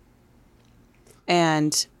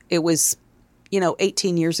 and it was,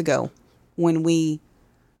 18 years ago, when we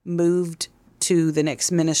moved to the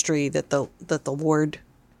next ministry that the Lord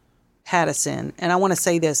had us in. And I want to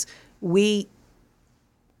say this,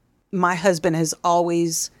 my husband has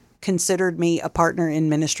always considered me a partner in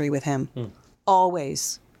ministry with him.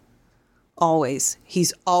 Always.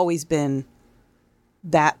 He's always been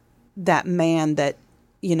that man that,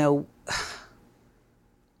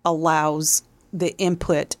 allows the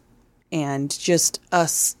input and just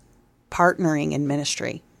us partnering in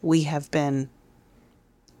ministry. We have been,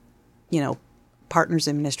 partners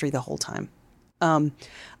in ministry the whole time.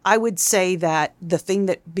 I would say that the thing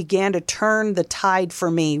that began to turn the tide for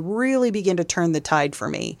me, really began to turn the tide for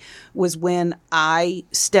me, was when I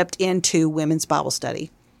stepped into women's Bible study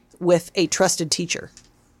with a trusted teacher.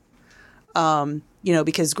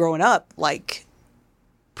 Because growing up, like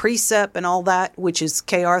Precept and all that, which is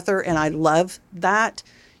Kay Arthur, and I love that,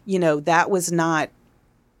 that was not,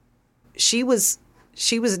 she was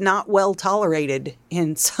not well tolerated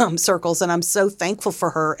in some circles, and I'm so thankful for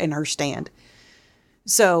her and her stand.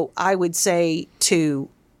 So I would say to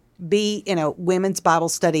be in a women's Bible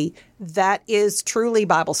study, that is truly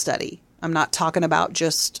Bible study. I'm not talking about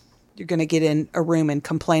just you're going to get in a room and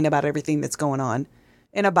complain about everything that's going on.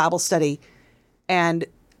 In a Bible study and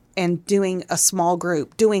doing a small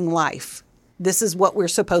group, doing life. This is what we're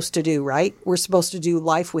supposed to do, right? We're supposed to do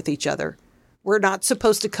life with each other. We're not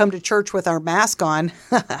supposed to come to church with our mask on.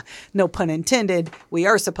 No pun intended. We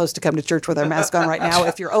are supposed to come to church with our mask on right now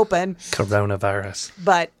if you're open. Coronavirus.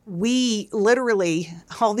 But we literally,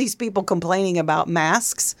 all these people complaining about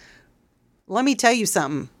masks, let me tell you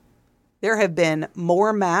something. There have been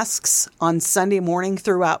more masks on Sunday morning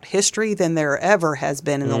throughout history than there ever has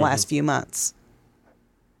been in the last few months.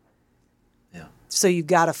 Yeah. So you've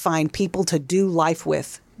got to find people to do life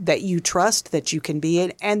with that you trust, that you can be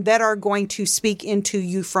in, and that are going to speak into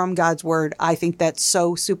you from God's word. I think that's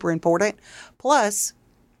so super important. Plus,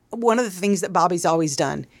 one of the things that Bobby's always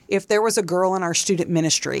done, if there was a girl in our student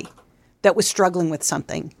ministry that was struggling with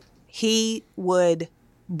something, he would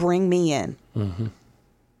bring me in. Mm-hmm.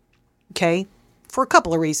 Okay? For a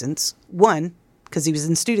couple of reasons. One, because he was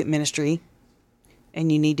in student ministry,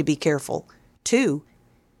 and you need to be careful. Two,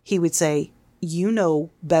 he would say, you know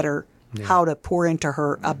better how to pour into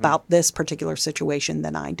her about this particular situation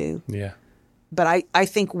than I do. Yeah. But I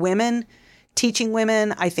think women, teaching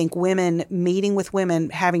women, I think women meeting with women,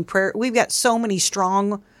 having prayer. We've got so many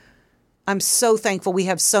strong, I'm so thankful we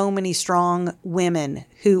have so many strong women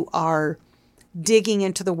who are digging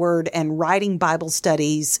into the word and writing Bible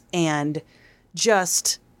studies and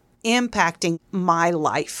just impacting my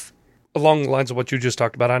life. Along the lines of what you just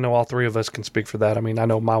talked about, I know all three of us can speak for that. I mean, I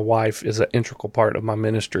know my wife is an integral part of my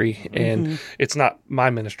ministry, and it's not my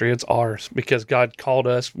ministry, it's ours, because God called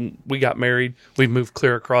us. We got married. We moved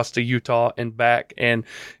clear across to Utah and back, and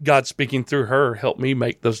God speaking through her helped me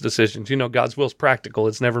make those decisions. You know, God's will is practical.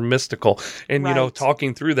 It's never mystical. And, you know,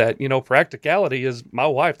 talking through that, you know, practicality is my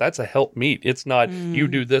wife. That's a help meet. It's not you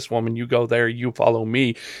do this, woman, you go there, you follow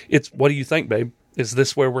me. It's what do you think, babe? Is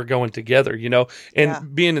this where we're going together, you know?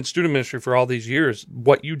 And being in student ministry for all these years,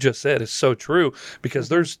 what you just said is so true, because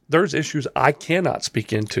there's issues I cannot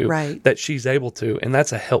speak into that she's able to, and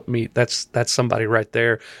that's a help meet. That's somebody right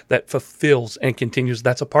there that fulfills and continues.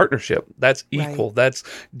 That's a partnership. That's equal. That's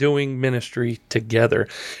doing ministry together.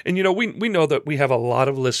 And, you know, we know that we have a lot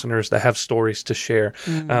of listeners that have stories to share.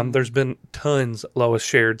 There's been tons, Lois,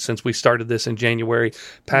 shared since we started this in January.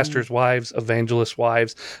 Pastors' wives, evangelists'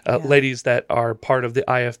 wives, ladies that are part of the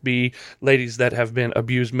IFB, ladies that have been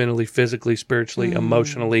abused mentally, physically, spiritually,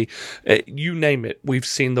 emotionally, you name it. We've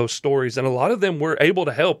seen those stories, and a lot of them we're able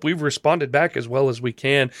to help. We've responded back as well as we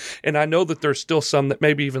can, and I know that there's still some that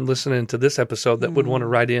maybe even listening to this episode that would want to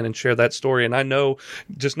write in and share that story, and I know,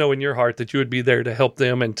 just know in your heart that you would be there to help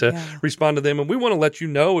them and to respond to them, and we want to let you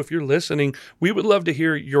know, if you're listening, we would love to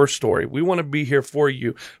hear your story. We want to be here for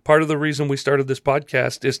you. Part of the reason we started this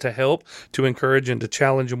podcast is to help, to encourage, and to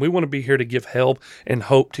challenge, and we want to be here to give help and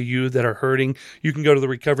hope to you that are hurting. You can go to the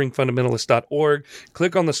recoveringfundamentalist.org,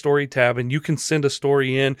 click on the story tab, and you can send a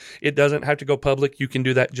story in. It doesn't have to go public. You can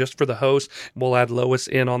do that just for the host. We'll add Lois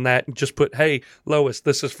in on that and just put, hey, Lois,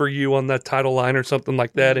 this is for you on the title line or something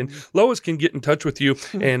like that. And Lois can get in touch with you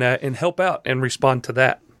and help out and respond to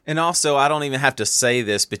that. And also, I don't even have to say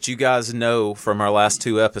this, but you guys know from our last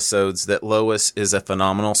two episodes that Lois is a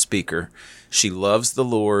phenomenal speaker. She loves the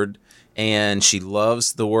Lord, and she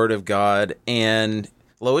loves the Word of God. And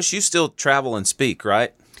Lois, you still travel and speak,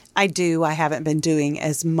 right? I do. I haven't been doing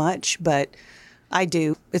as much, but I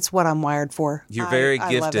do. It's what I'm wired for. You're very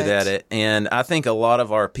gifted at it. And I think a lot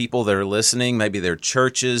of our people that are listening, maybe their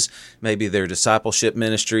churches, maybe their discipleship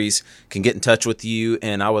ministries, can get in touch with you.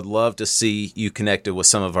 And I would love to see you connected with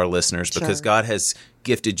some of our listeners, because God has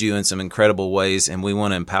gifted you in some incredible ways, and we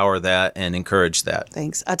want to empower that and encourage that.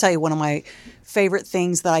 Thanks. I'll tell you, one of my favorite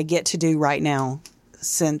things that I get to do right now,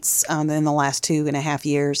 since in the last 2.5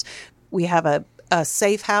 years, we have a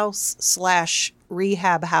safe house /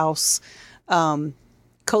 rehab house,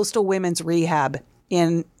 coastal women's rehab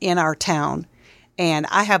in our town. And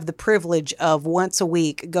I have the privilege of once a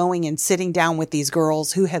week going and sitting down with these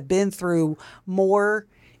girls who have been through more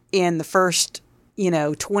in the first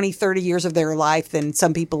 20, 30 years of their life than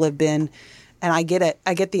some people have been. And I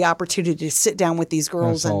get the opportunity to sit down with these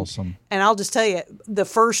girls. That's awesome. And I'll just tell you, the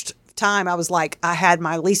first time I was like, I had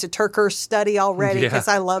my Lisa TerKeurst study already, because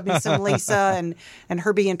I love me some Lisa and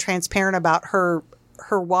her being transparent about her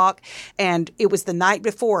walk. And it was the night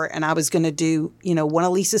before, and I was going to do, one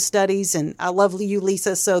of Lisa's studies, and I love you,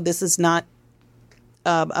 Lisa. So this is not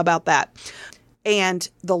about that. And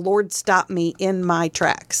the Lord stopped me in my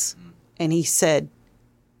tracks. And he said,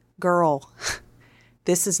 girl,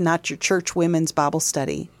 this is not your church women's Bible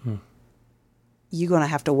study. You're going to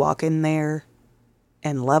have to walk in there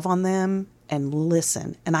and love on them and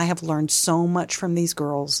listen. And I have learned so much from these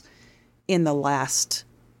girls in the last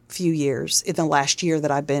few years, in the last year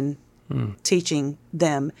that I've been teaching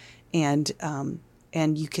them. And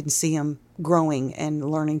you can see them growing and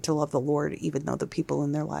learning to love the Lord, even though the people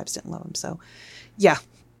in their lives didn't love him. So, yeah.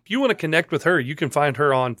 If you want to connect with her, you can find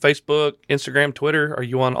her on Facebook, Instagram, Twitter. Are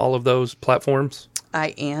you on all of those platforms? I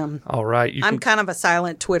am. All right. I'm kind of a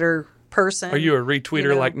silent Twitter person. Are you a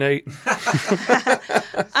retweeter like Nate?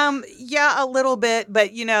 Yeah, a little bit.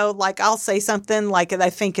 But, like I'll say something like that I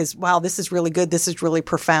think is, wow, this is really good. This is really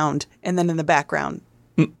profound. And then in the background,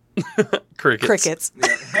 Crickets.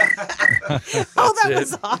 Oh, that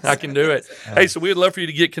was awesome. I can do it. Hey, so we'd love for you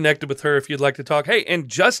to get connected with her if you'd like to talk. Hey, and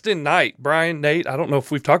Justin Knight, Brian, Nate, I don't know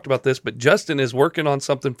if we've talked about this, but Justin is working on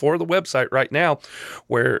something for the website right now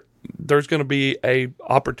where there's going to be a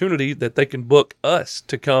opportunity that they can book us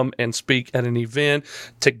to come and speak at an event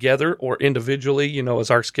together or individually,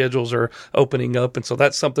 as our schedules are opening up. And so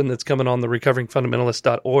that's something that's coming on the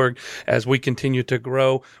recoveringfundamentalist.org as we continue to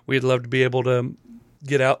grow. We'd love to be able to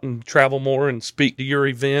get out and travel more and speak to your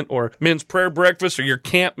event or men's prayer breakfast or your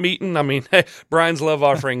camp meeting. I mean, Brian's love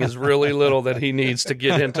offering is really little that he needs to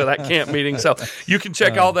get into that camp meeting. So you can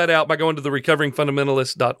check all that out by going to the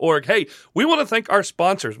recoveringfundamentalist.org. Hey, we want to thank our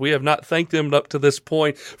sponsors. We have not thanked them up to this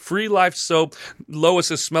point. Free Life Soap. Lois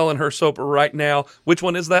is smelling her soap right now. Which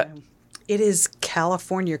one is that? It is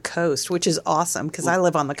California Coast, which is awesome because I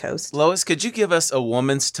live on the coast. Lois, could you give us a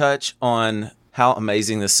woman's touch on how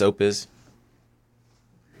amazing this soap is?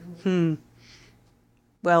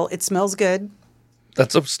 Well, it smells good.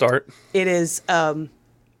 That's a start. It is.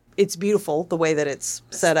 It's beautiful the way that it's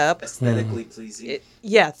set up. Aesthetically pleasing.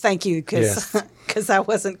 Thank you, because I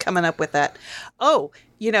wasn't coming up with that. Oh,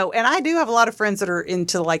 and I do have a lot of friends that are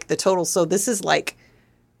into like the total. So this is like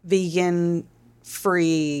vegan,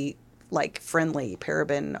 free, like friendly,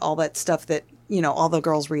 paraben, all that stuff that all the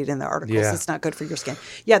girls read in the articles. Yeah. It's not good for your skin.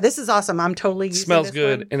 Yeah, this is awesome. I'm totally using smells this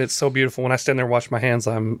good, one. and it's so beautiful. When I stand there and wash my hands,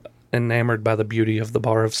 I'm enamored by the beauty of the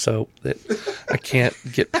bar of soap that I can't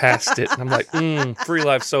get past it. And I'm like, Free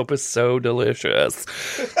Life Soap is so delicious.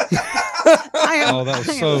 Oh, that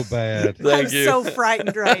was so bad. Thank you. I'm so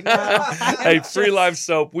frightened right now. Hey, Free Life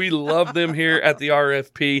Soap, we love them here at the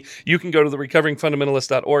RFP. You can go to the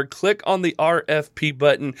recoveringfundamentalist.org, click on the RFP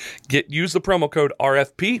button, use the promo code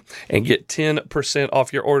RFP, and get 10%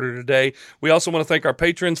 off your order today. We also want to thank our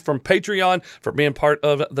patrons from Patreon for being part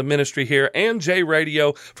of the ministry here, and J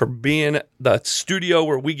Radio for being the studio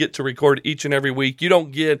where we get to record each and every week. You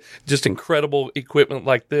don't get just incredible equipment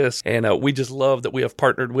like this, and we just love that we have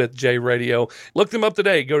partnered with J Radio. Look them up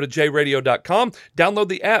today. Go to jradio.com. Download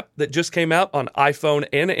the app that just came out on iPhone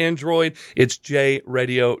and Android. It's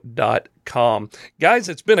jradio.com. Guys,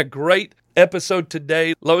 it's been a great episode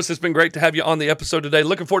today. Lois, it's been great to have you on the episode today.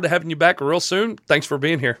 Looking forward to having you back real soon. Thanks for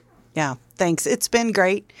being here. Yeah, thanks. It's been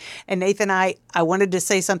great. And Nathan, I wanted to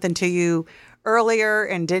say something to you earlier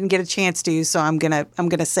and didn't get a chance to, so I'm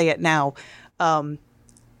gonna say it now.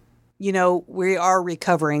 We are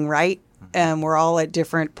recovering, right? And we're all at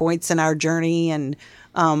different points in our journey, and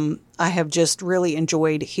I have just really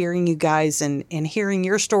enjoyed hearing you guys and hearing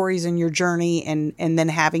your stories and your journey, and then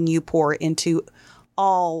having you pour into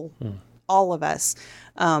all of us.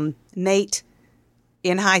 Nate,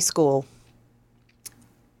 in high school,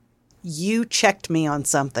 you checked me on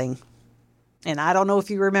something, and I don't know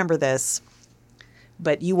if you remember this,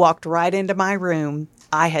 but you walked right into my room.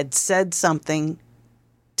 I had said something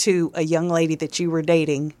to a young lady that you were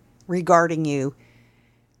dating regarding you,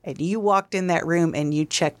 and you walked in that room and you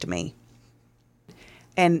checked me.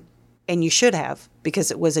 And you should have, because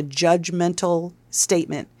it was a judgmental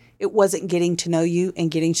statement. It wasn't getting to know you and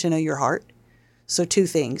getting to know your heart. So 2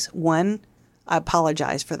 things. 1, I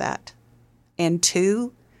apologize for that. And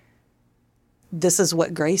 2, this is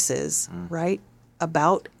what grace is, right?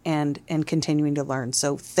 About and continuing to learn.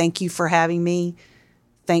 So thank you for having me.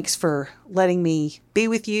 Thanks for letting me be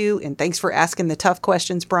with you, and thanks for asking the tough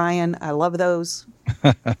questions, Brian. I love those.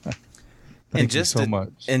 Thank you so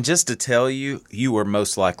much. And just to tell you, you were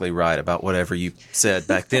most likely right about whatever you said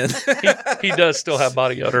back then. he does still have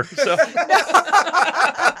body odor. So.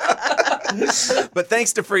 But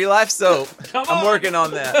thanks to Free Life Soap, I'm working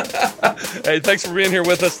on that. Hey, thanks for being here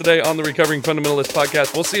with us today on the Recovering Fundamentalist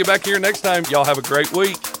Podcast. We'll see you back here next time. Y'all have a great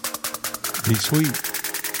week. Be sweet.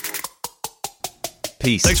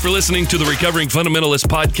 Peace. Thanks for listening to the Recovering Fundamentalist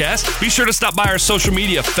Podcast. Be sure to stop by our social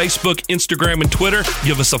media, Facebook, Instagram, and Twitter.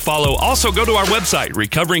 Give us a follow. Also, go to our website,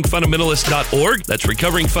 recoveringfundamentalist.org. That's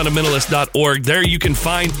recoveringfundamentalist.org. There you can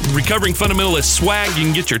find Recovering Fundamentalist swag. You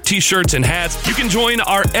can get your t-shirts and hats. You can join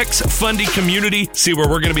our ex-Fundy community, see where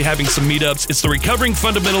we're going to be having some meetups. It's the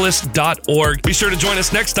recoveringfundamentalist.org. Be sure to join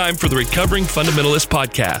us next time for the Recovering Fundamentalist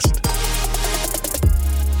Podcast.